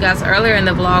was telling you guys earlier in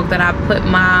the vlog that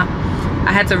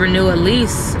I had to renew a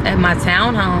lease at my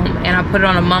townhome, and I put it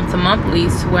on a month-to-month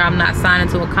lease where I'm not signed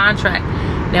into a contract.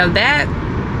 Now that,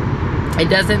 it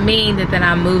doesn't mean that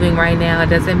I'm moving right now. It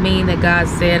doesn't mean that God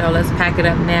said, oh, let's pack it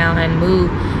up now and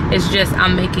move. It's just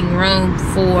I'm making room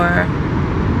for,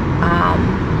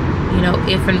 you know,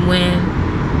 if and when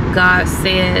God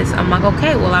says, I'm like,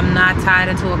 okay, well, I'm not tied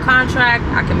into a contract.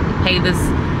 I can pay this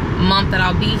month that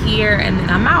I'll be here, and then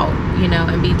I'm out, you know,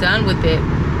 and be done with it.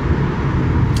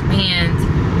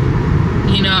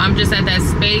 And, you know, I'm just at that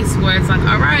space where it's like,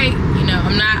 all right, you know,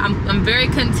 I'm very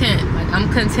content. Like, I'm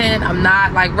content. I'm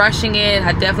not like rushing it.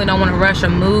 I definitely don't want to rush a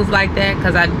move like that,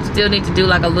 because I still need to do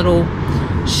like a little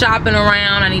shopping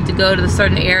around. I need to go to the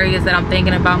certain areas that I'm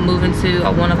thinking about moving to.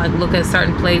 I want to like look at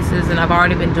certain places, and I've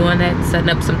already been doing that, setting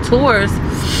up some tours.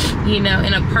 You know,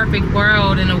 in a perfect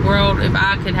world, in a world, if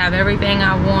I could have everything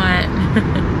I want,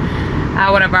 I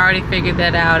would have already figured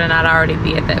that out, and I'd already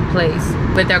be at that place.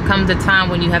 But there comes a time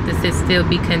when you have to sit still,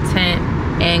 be content,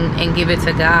 and give it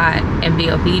to God and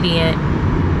be obedient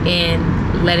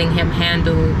in letting him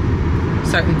handle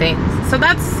certain things. So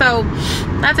that's,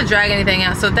 not to drag anything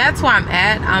out, so that's where I'm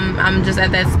at. I'm just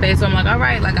at that space where I'm like, all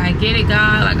right, like, I get it,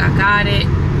 God, like, I got it.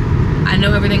 I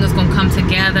know everything is gonna come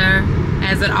together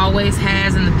as it always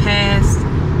has in the past.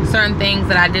 Certain things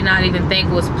that I did not even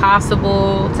think was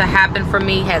possible to happen for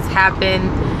me has happened.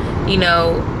 You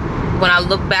know, when I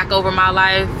look back over my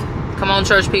life, come on,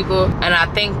 church people, and I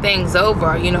think things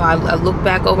over, you know, I look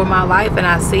back over my life and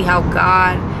I see how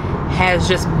God has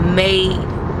just made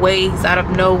ways out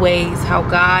of no ways, how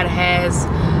God has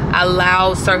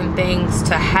allowed certain things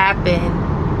to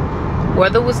happen,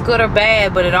 whether it was good or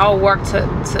bad, but it all worked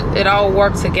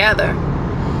together.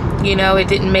 You know, it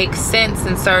didn't make sense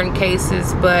in certain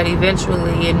cases, but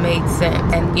eventually it made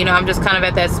sense. And, you know, I'm just kind of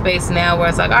at that space now where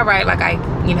it's like, all right, like, I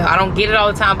don't get it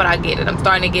all the time, but I get it. I'm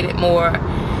starting to get it more.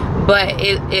 But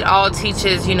it all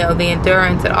teaches, you know, the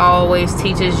endurance. It always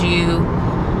teaches you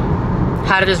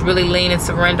how to just really lean and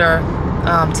surrender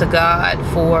to God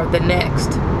for the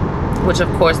next. Which, of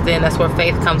course, then that's where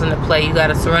faith comes into play. You got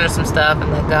to surrender some stuff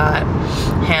and let God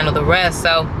handle the rest.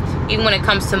 So even when it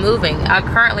comes to moving, I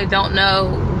currently don't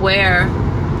know where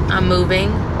I'm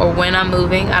moving or when I'm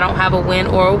moving. I don't have a when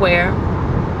or a where.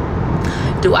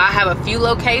 Do I have a few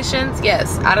locations?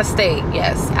 Yes. Out of state?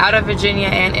 Yes. Out of Virginia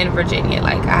and in Virginia.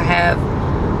 Like, I have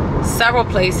several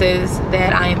places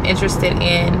that I am interested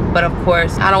in, but of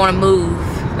course I don't want to move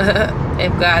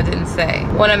if God didn't say.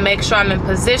 I want to make sure I'm in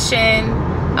position.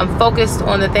 I'm focused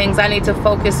on the things I need to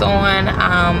focus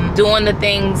on, doing the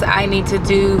things I need to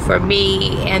do for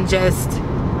me, and just,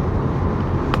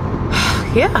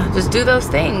 yeah, just do those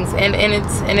things. And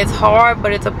it's hard,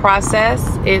 but it's a process.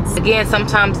 It's, again,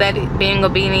 sometimes that being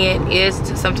obedient is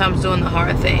sometimes doing the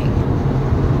hard thing,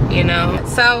 you know.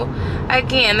 So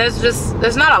again,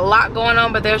 there's not a lot going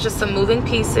on, but there's just some moving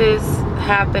pieces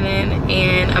happening,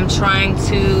 and I'm trying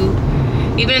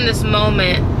to, even in this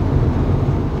moment,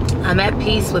 I'm at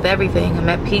peace with everything. I'm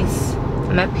at peace.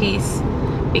 I'm at peace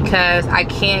because I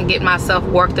can't get myself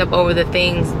worked up over the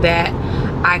things that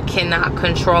I cannot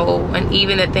control. And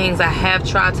even the things I have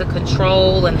tried to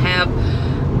control and have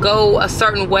go a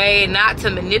certain way, not to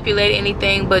manipulate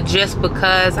anything, but just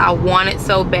because I want it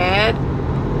so bad.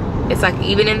 It's like,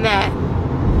 even in that,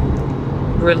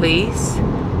 release,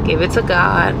 give it to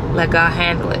God, let God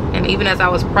handle it. And even as I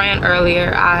was praying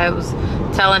earlier, I was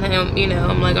telling him, you know,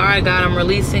 I'm like, all right, God, I'm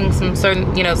releasing some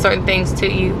certain, you know, certain things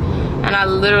to you. And I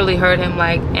literally heard him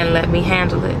like, and let me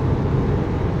handle it.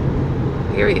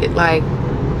 Period. Like,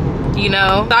 you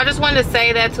know. So I just wanted to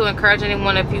say that to encourage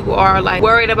anyone, if you are like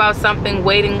worried about something,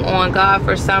 waiting on God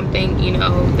for something, you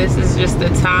know, this is just the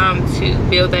time to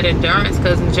build that endurance.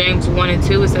 Because in James 1 and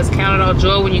 2 it says, count it all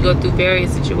joy when you go through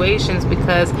various situations,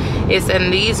 because it's in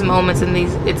these moments,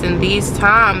 it's in these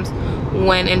times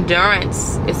when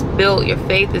endurance is built, your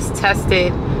faith is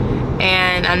tested.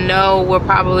 And I know we're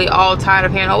probably all tired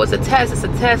of hearing, oh, it's a test, it's a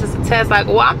test, it's a test. Like,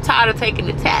 well, I'm tired of taking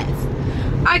the test.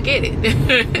 I get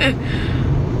it.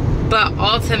 But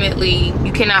ultimately,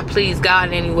 you cannot please God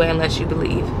in any way unless you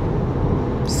believe.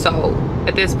 So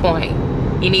at this point,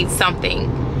 you need something.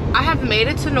 I have made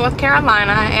it to North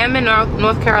Carolina. I am in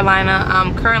North Carolina.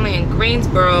 I'm currently in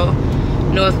Greensboro,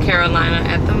 North Carolina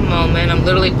at the moment. I'm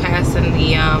literally passing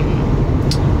the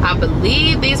I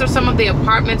believe these are some of the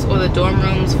apartments or the dorm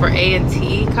rooms for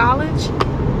A&T College.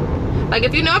 Like,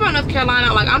 if you know about North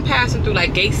Carolina, like, I'm passing through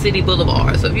like Gate City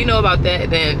Boulevard. So if you know about that,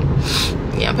 then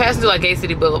yeah, I'm passing through like Gate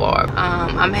City Boulevard.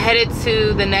 I'm headed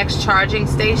to the next charging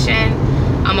station.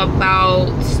 I'm a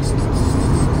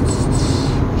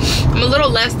little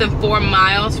less than 4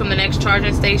 miles from the next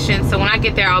charging station. So when I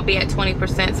get there, I'll be at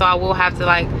 20%. So I will have to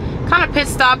like kind of pit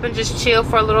stop and just chill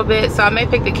for a little bit. So I may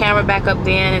pick the camera back up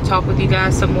then and talk with you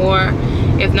guys some more.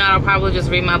 If not, I'll probably just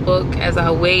read my book as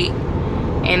I wait,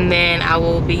 and then I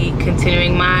will be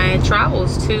continuing my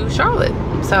travels to Charlotte.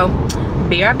 So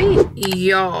BRB,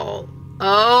 y'all.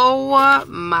 Oh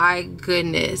my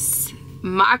goodness,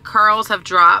 my curls have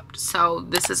dropped, so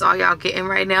this is all y'all getting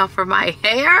right now for my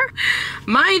hair.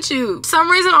 Mind you, for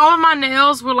some reason all of my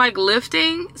nails were like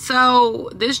lifting, so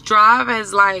this drive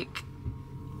has like,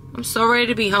 I'm so ready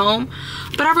to be home.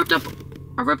 But I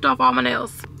ripped off all my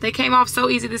nails. They came off so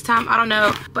easy this time. I don't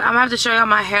know, but I'm gonna have to show y'all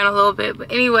my hair in a little bit.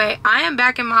 But anyway, I am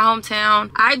back in my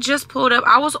hometown. I just pulled up.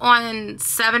 I was on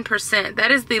 7%.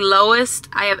 That is the lowest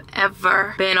I have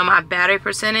ever been on my battery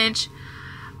percentage.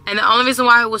 And the only reason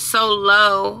why it was so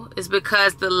low is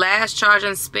because the last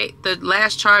charging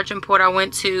port I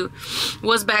went to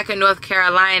was back in North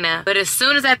Carolina. But as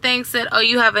soon as that thing said, oh,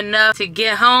 you have enough to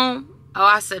get home, Oh,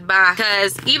 I said bye.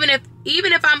 Because even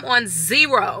if I'm on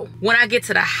 0, when I get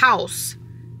to the house,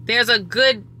 there's a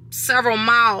good several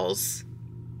miles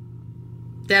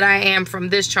that I am from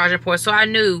this charging port. So I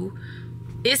knew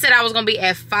it said I was gonna be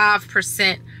at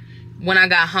 5% when I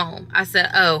got home. I said,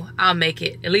 oh, I'll make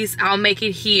it. At least I'll make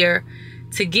it here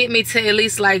to get me to at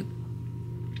least like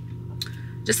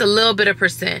just a little bit of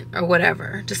percent or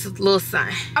whatever. Just a little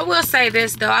sign. I will say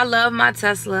this though, I love my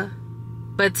Tesla,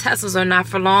 but Teslas are not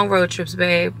for long road trips,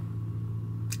 babe.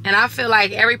 And I feel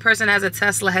like every person that has a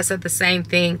Tesla has said the same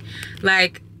thing.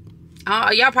 Like,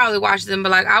 y'all probably watched them, but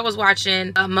like I was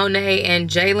watching Monet and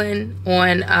Jalen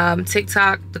on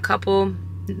TikTok, the couple.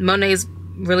 Monet's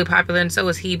really popular and so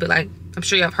is he, but like I'm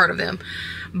sure y'all have heard of them.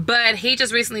 But he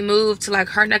just recently moved to like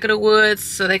her neck of the woods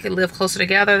so they could live closer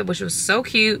together, which was so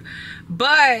cute.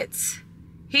 But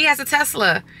he has a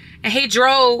Tesla and he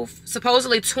drove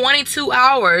supposedly 22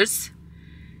 hours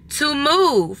to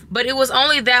move, but it was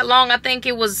only that long. I think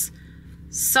it was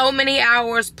so many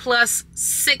hours plus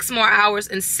 6 more hours,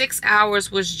 and 6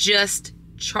 hours was just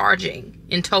charging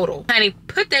in total. And he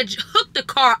hooked the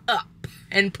car up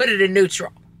and put it in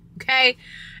neutral. Okay,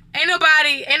 ain't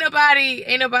nobody.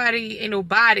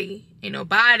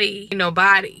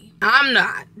 I'm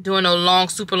not doing no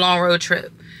super long road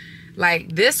trip.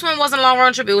 Like this one wasn't a long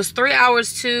road trip. It was 3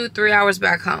 hours to 3 hours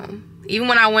back home. Even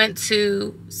when I went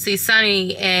to see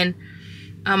Sunny and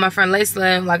my friend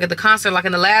Laceland, like at the concert, like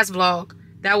in the last vlog,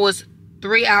 that was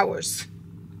 3 hours.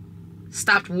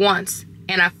 Stopped once.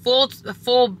 And a full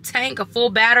tank, a full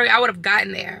battery, I would have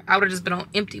gotten there. I would have just been on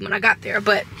empty when I got there.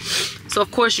 But, so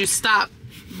of course you stop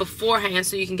beforehand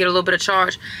so you can get a little bit of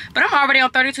charge. But I'm already on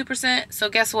 32%. So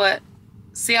guess what?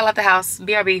 See y'all at the house.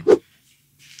 BRB.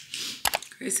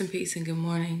 Grace and peace and good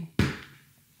morning.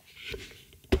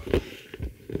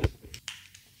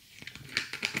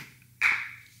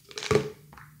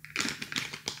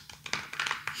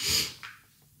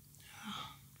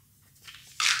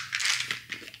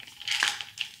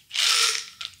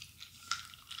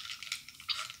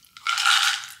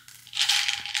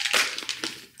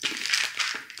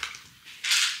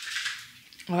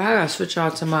 Well, I gotta switch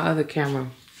out to my other camera.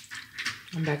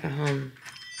 I'm back at home.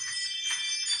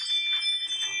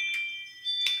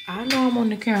 I know I'm on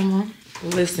the camera.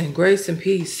 Listen, grace and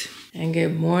peace. And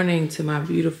good morning to my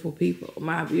beautiful people,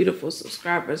 my beautiful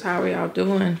subscribers. How are y'all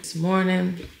doing this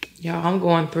morning? Y'all, I'm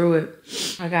going through it.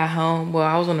 I got home. Well,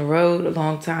 I was on the road a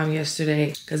long time yesterday.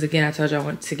 Because again, I told you I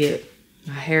went to get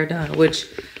my hair done. Which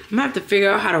I'm gonna have to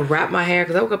figure out how to wrap my hair.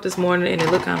 Because I woke up this morning and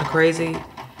it looked kind of crazy.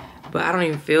 But I don't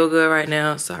even feel good right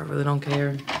now, so I really don't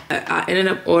care. I ended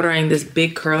up ordering this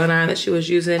big curling iron that she was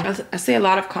using. I see a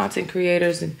lot of content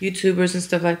creators and YouTubers and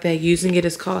stuff like that using it.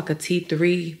 It's called like a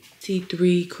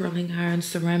T3 curling iron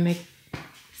ceramic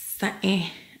something.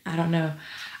 I don't know.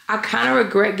 I kind of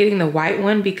regret getting the white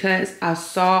one because I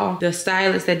saw the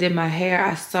stylist that did my hair.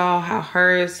 I saw how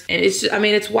hers, and it's just, I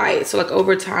mean, it's white. So like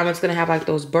over time, it's gonna have like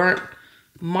those burnt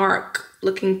mark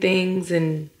looking things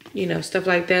and you know, stuff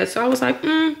like that. So I was like,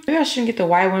 maybe I shouldn't get the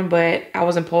white one, but I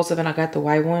was impulsive and I got the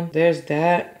white one. There's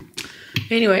that.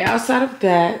 Anyway, outside of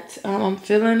that, I'm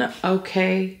feeling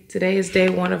okay. Today is day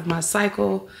 1 of my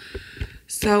cycle.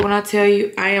 So when I tell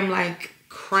you, I am like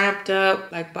cramped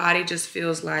up, like body just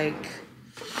feels like,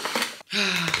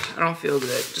 I don't feel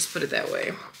good. Just put it that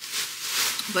way.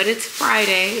 But it's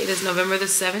Friday. It is November the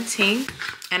 17th.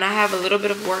 And I have a little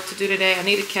bit of work to do today. I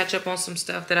need to catch up on some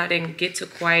stuff that I didn't get to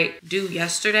quite do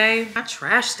yesterday. My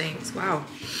trash stinks, wow.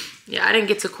 Yeah, I didn't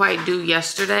get to quite do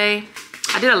yesterday.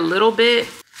 I did a little bit.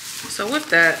 So with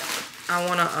that, I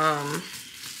wanna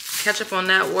catch up on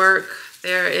that work.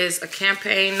 There is a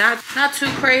campaign, not too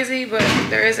crazy, but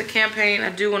there is a campaign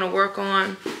I do wanna work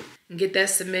on and get that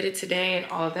submitted today and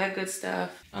all of that good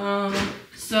stuff.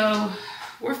 So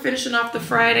we're finishing off the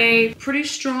Friday pretty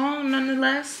strong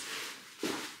nonetheless.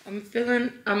 I'm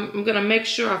gonna make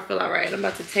sure I feel all right. I'm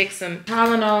about to take some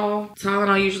Tylenol.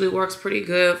 Tylenol usually works pretty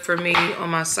good for me on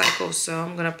my cycle, so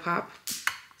I'm gonna pop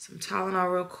some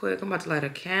Tylenol real quick. I'm about to light a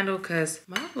candle because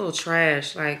my little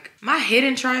trash, like my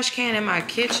hidden trash can in my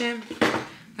kitchen.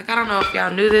 Like I don't know if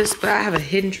y'all knew this, but I have a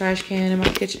hidden trash can in my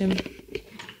kitchen.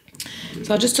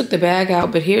 So I just took the bag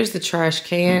out, but here's the trash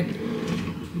can.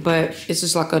 But it's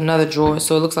just like another drawer,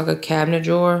 so it looks like a cabinet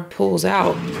drawer. Pulls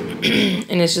out,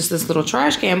 and it's just this little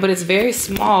trash can, but it's very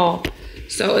small,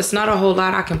 so it's not a whole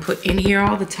lot I can put in here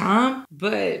all the time.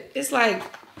 But it's like,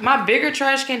 my bigger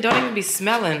trash can don't even be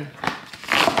smelling.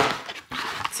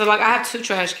 So like, I have 2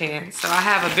 trash cans. So I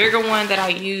have a bigger one that I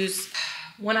use.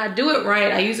 When I do it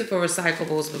right, I use it for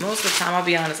recyclables, but most of the time, I'll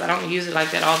be honest, I don't use it like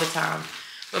that all the time.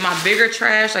 But my bigger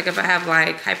trash, like if I have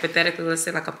like, hypothetically, let's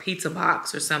say like a pizza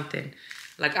box or something,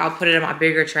 like I'll put it in my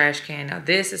bigger trash can. Now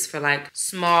this is for like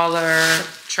smaller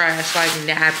trash, like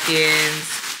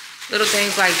napkins, little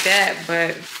things like that.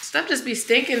 But stuff just be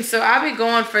stinking. So I'll be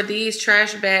going for these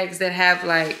trash bags that have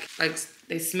like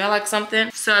they smell like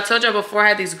something. So I told y'all before I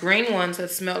had these green ones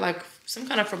that smelled like some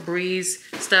kind of Febreze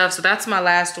stuff. So that's my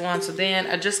last one. So then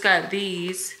I just got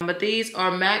these, but these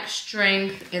are Max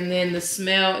Strength, and then the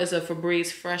smell is a Febreze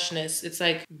Freshness. It's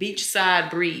like beachside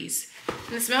breeze,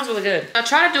 and it smells really good. I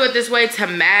try to do it this way to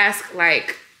mask,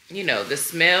 like, you know, the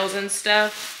smells and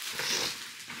stuff.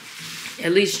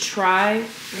 At least try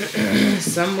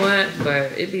somewhat,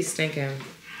 but it be stinking.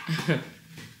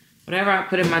 Whatever I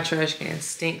put in my trash can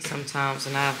stinks sometimes.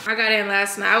 And I got in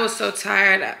last night. I was so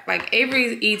tired. Like,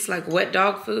 Avery eats like wet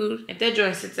dog food. If that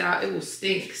joint sits out, it will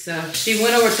stink. So she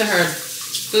went over to her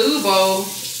food bowl,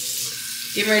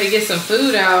 getting ready to get some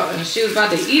food out, and she was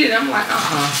about to eat it. I'm like,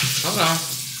 hold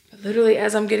on. Literally,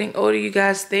 as I'm getting older, you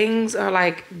guys, things are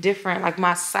like different. Like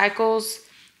my cycles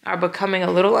are becoming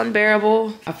a little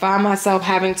unbearable. I find myself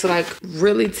having to like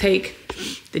really take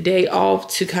the day off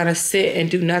to kind of sit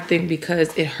and do nothing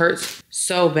because it hurts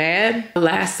so bad. The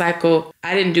last cycle,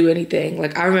 I didn't do anything.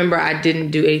 Like I remember I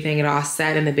didn't do anything at all. I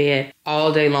sat in the bed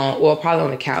all day long. Well, probably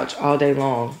on the couch all day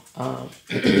long. I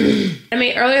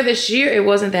mean, earlier this year, it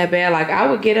wasn't that bad. Like I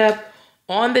would get up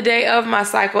on the day of my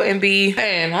cycle and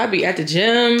I'd be at the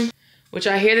gym, which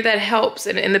I hear that helps.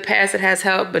 And in the past, it has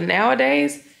helped. But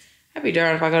nowadays, I'd be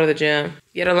darned if I go to the gym,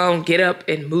 let alone get up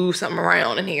and move something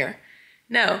around in here.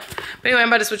 No. But anyway, I'm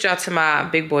about to switch out to my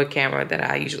big boy camera that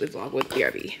I usually vlog with,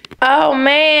 BRB. Oh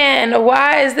man,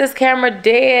 why is this camera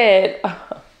dead?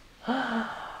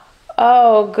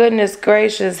 Oh, goodness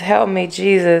gracious, help me,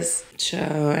 Jesus.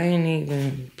 Child, I ain't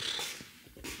even.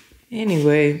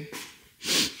 Anyway.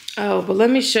 Oh, but let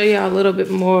me show y'all a little bit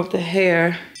more of the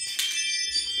hair.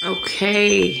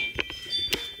 Okay.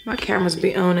 My cameras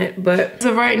be on it, but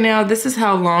so right now, this is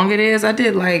how long it is. I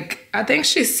did like, I think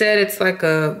she said it's like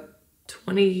a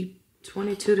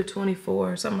 22 to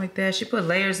 24 or something like that. She put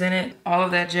layers in it, all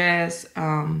of that jazz.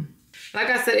 Like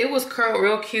I said, it was curled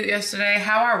real cute yesterday.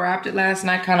 How I wrapped it last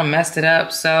night kind of messed it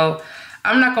up. So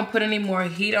I'm not gonna put any more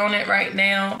heat on it right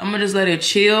now. I'm gonna just let it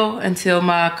chill until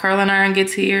my curling iron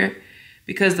gets here,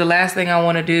 because the last thing I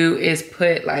wanna do is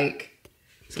put like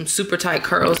some super tight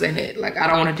curls in it. Like I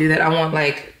don't wanna do that. I want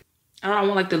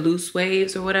like the loose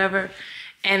waves or whatever.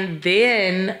 And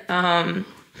then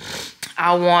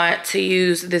I want to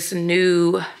use this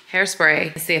new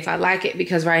hairspray and see if I like it,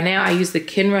 because right now I use the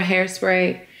Kenra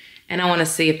hairspray, and I want to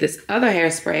see if this other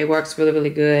hairspray works really,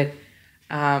 really good,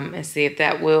 and see if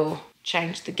that will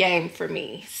change the game for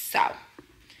me. So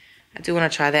I do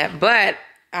want to try that. But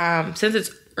since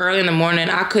it's early in the morning,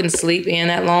 I couldn't sleep in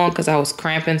that long because I was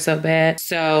cramping so bad.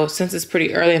 So since it's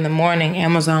pretty early in the morning,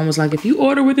 Amazon was like, if you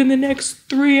order within the next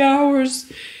 3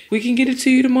 hours, we can get it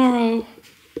to you tomorrow.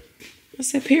 I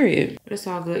said, period. But it's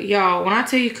all good. Y'all, when I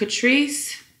tell you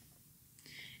Catrice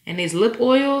and these lip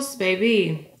oils,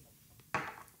 baby,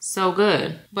 so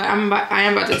good. But I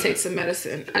am about to take some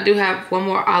medicine. I do have one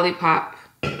more Olipop.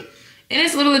 And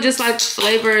it's literally just like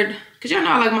flavored, because y'all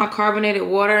know I like my carbonated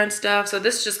water and stuff. So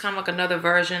this is just kind of like another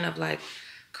version of like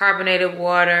carbonated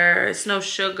water. It's no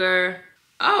sugar.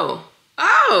 Oh,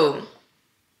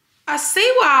 I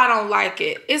see why I don't like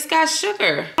it. It's got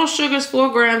sugar. Total sugar is 4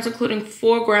 grams, including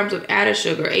 4 grams of added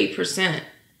sugar, 8%.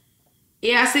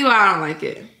 Yeah, I see why I don't like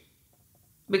it.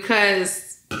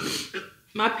 Because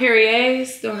my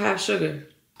Perrier's don't have sugar.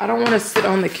 I don't want to sit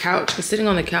on the couch, because sitting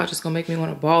on the couch is going to make me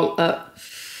want to ball up.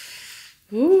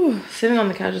 Ooh, sitting on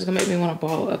the couch is going to make me want to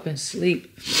ball up and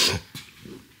sleep.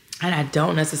 And I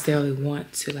don't necessarily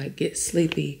want to like get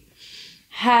sleepy.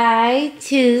 Hi,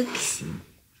 Tooks.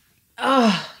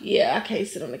 Oh, yeah, I can't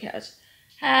sit on the couch.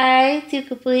 Hi,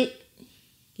 Tookapoot.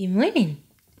 Good morning.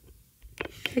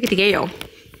 Look at the girl.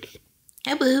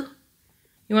 Hi, boo.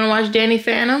 You want to watch Danny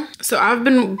Phantom? So I've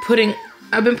been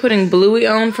putting Bluey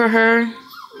on for her.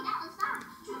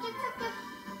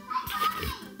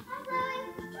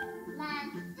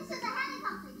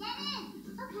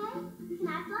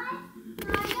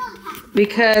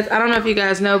 Because I don't know if you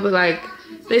guys know, but like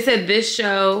they said this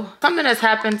show, something has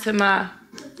happened to my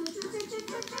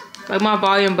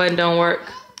volume button don't work.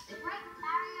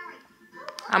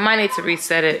 I might need to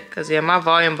reset it, because yeah, my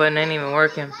volume button ain't even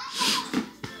working.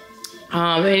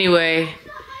 Anyway,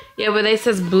 yeah, but they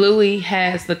says Bluey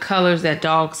has the colors that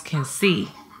dogs can see.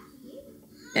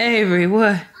 Avery,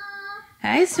 what?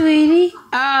 Hi, sweetie.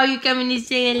 Oh, you coming to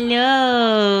say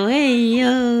hello?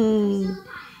 Hello.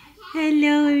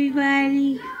 Hello,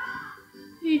 everybody.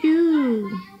 What you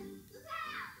do?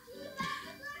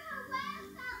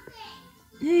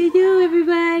 How you doing,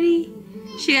 everybody?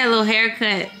 She got a little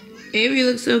haircut. Avery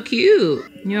looks so cute.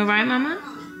 You alright, Mama?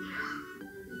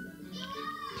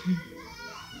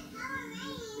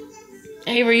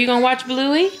 Avery, you gonna watch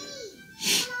Bluey?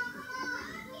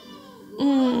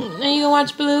 Are you gonna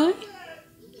watch Bluey?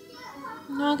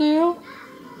 No, girl?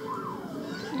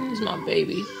 Here's my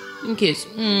baby. And kiss.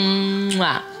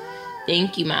 Mwah.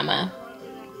 Thank you, Mama.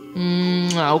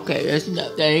 Okay, that's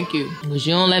enough. Thank you. Because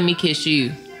you don't let me kiss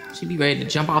you. She be ready to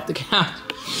jump off the couch.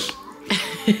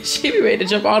 She be ready to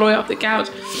jump all the way off the couch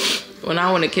when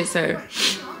I want to kiss her.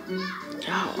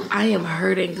 Oh, I am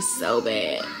hurting so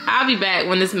bad. I'll be back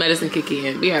when this medicine kick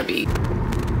in. BRB.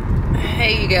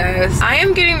 Hey, you guys. I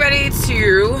am getting ready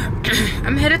to...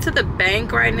 I'm headed to the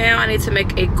bank right now. I need to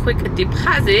make a quick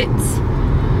deposit.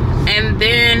 And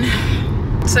then...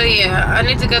 So yeah, I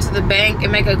need to go to the bank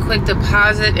and make a quick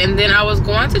deposit, and then I was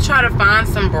going to try to find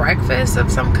some breakfast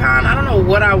of some kind. I don't know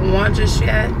what I want just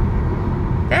yet.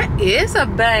 That is a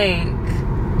bank.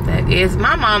 That is,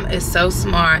 my mom is so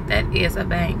smart. That is a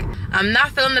bank. I'm not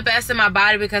feeling the best in my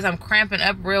body because I'm cramping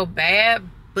up real bad,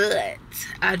 but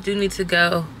I do need to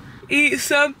go eat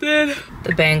something.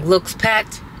 The bank looks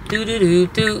packed.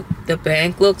 The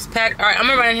bank looks packed. All right, I'm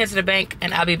gonna run in here to the bank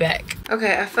and I'll be back.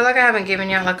 Okay, I feel like I haven't given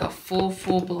y'all like a full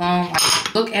blown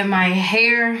like, look at my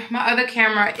hair. My other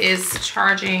camera is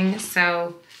charging,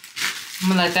 so I'm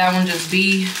gonna let that one just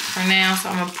be for now.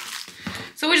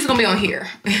 So we're just gonna be on here.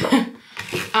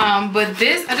 But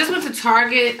this, I just went to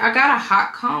Target. I got a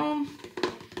hot comb,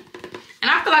 and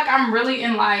I feel like I'm really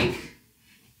in like,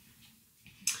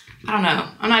 I don't know.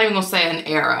 I'm not even gonna say an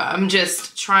era. I'm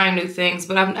just trying new things,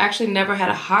 but I've actually never had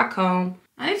a hot comb.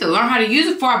 I need to learn how to use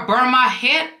it before I burn my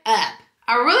head up.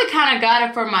 I really kind of got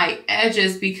it for my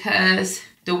edges because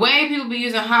the way people be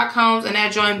using hot combs and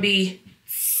that joint be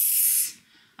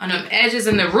on them edges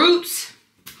and the roots,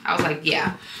 I was like,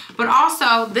 yeah. But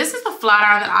also, this is the flat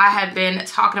iron that I had been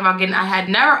talking about getting. I had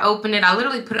never opened it. I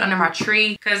literally put it under my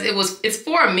tree because it's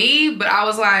for me, but I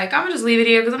was like, I'm gonna just leave it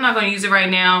here because I'm not gonna use it right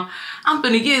now. I'm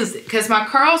gonna use it because my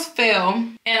curls fell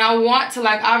and I want to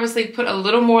like obviously put a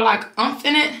little more like oomph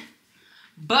in it,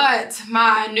 but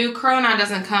my new curl knot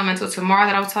doesn't come until tomorrow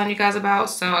that I was telling you guys about,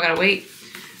 so I gotta wait.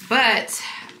 But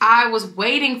I was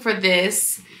waiting for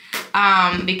this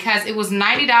because it was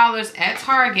 $90 at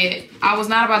Target. I was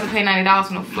not about to pay $90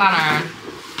 for no flat iron.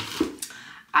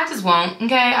 I just won't,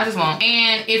 okay? I just won't.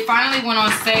 And it finally went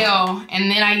on sale, and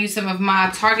then I used some of my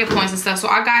Target points and stuff. So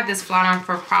I got this flat iron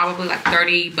for probably like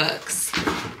 30 bucks,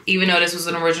 even though this was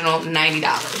an original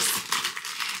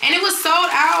 $90. And it was sold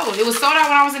out. It was sold out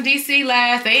when I was in DC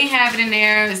last. They ain't have it in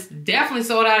there. It's definitely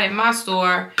sold out at my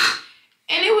store.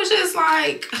 And it was just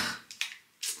like,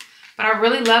 but I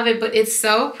really love it. But it's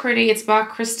so pretty. It's by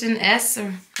Kristen S. Or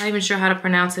I'm not even sure how to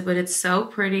pronounce it, but it's so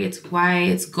pretty. It's white,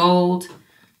 it's gold.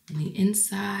 On the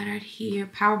inside right here,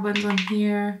 power buttons on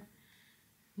here.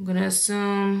 I'm gonna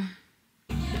assume.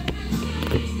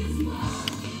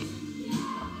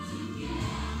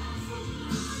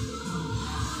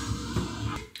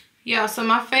 Yeah, so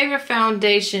my favorite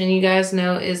foundation, you guys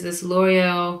know, is this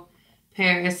L'Oreal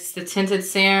Paris. It's the tinted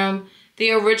serum.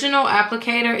 The original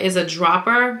applicator is a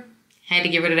dropper. Had to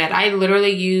get rid of that. I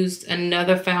literally used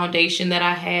another foundation that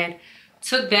I had.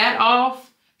 Took that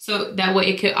off so that way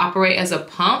it could operate as a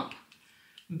pump.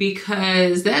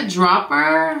 Because that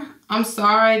dropper, I'm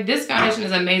sorry, this foundation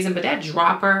is amazing, but that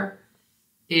dropper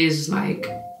is like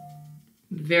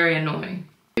very annoying.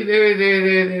 Very, very,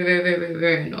 very, very, very, very, very,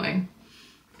 very annoying.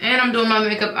 And I'm doing my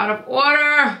makeup out of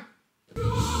order.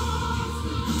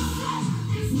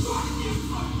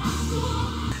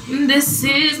 This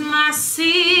is my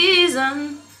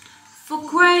season for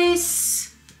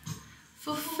grace,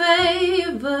 for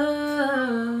favor.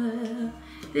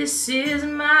 This is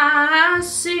my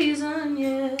season,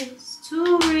 yes,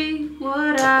 to reap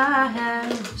what I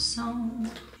have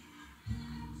sown.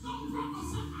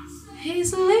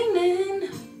 He's leaning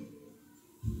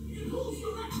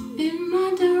in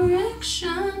my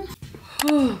direction.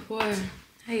 Oh boy.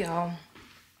 Hey y'all.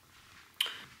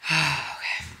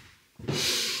 Okay.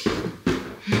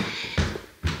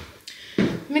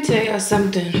 Let me tell y'all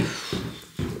something.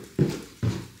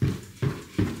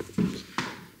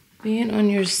 Being on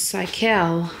your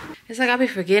cycle, it's like I be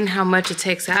forgetting how much it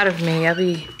takes out of me.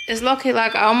 It's low-key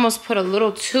like I almost put a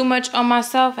little too much on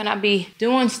myself, and I be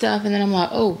doing stuff and then I'm like,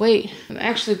 oh wait, I'm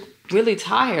actually really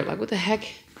tired. Like what the heck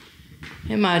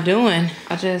am I doing?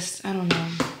 I don't know.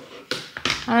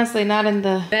 Honestly, not in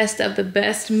the best of the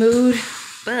best mood,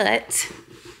 but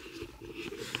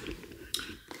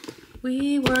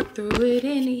We work through it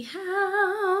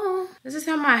anyhow. This is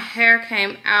how my hair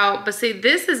came out. But see,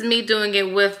 this is me doing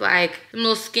it with like them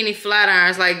little skinny flat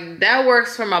irons. Like that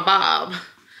works for my bob.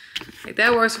 Like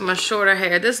that works for my shorter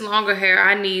hair. This longer hair,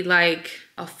 I need like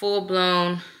a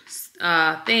full-blown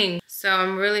thing. So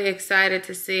I'm really excited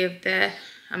to see if that,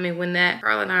 when that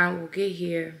curling iron will get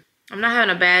here. I'm not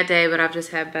having a bad day, but I've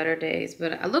just had better days.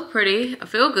 But I look pretty, I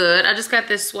feel good. I just got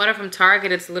this sweater from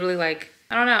Target. It's literally like,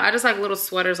 I don't know, I just like little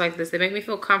sweaters like this. They make me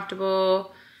feel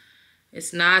comfortable.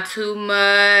 It's not too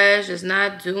much, it's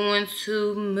not doing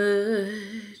too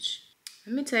much.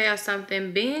 Let me tell y'all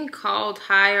something, being called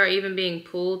higher, or even being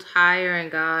pulled higher in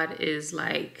God is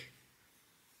like,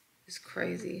 it's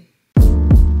crazy.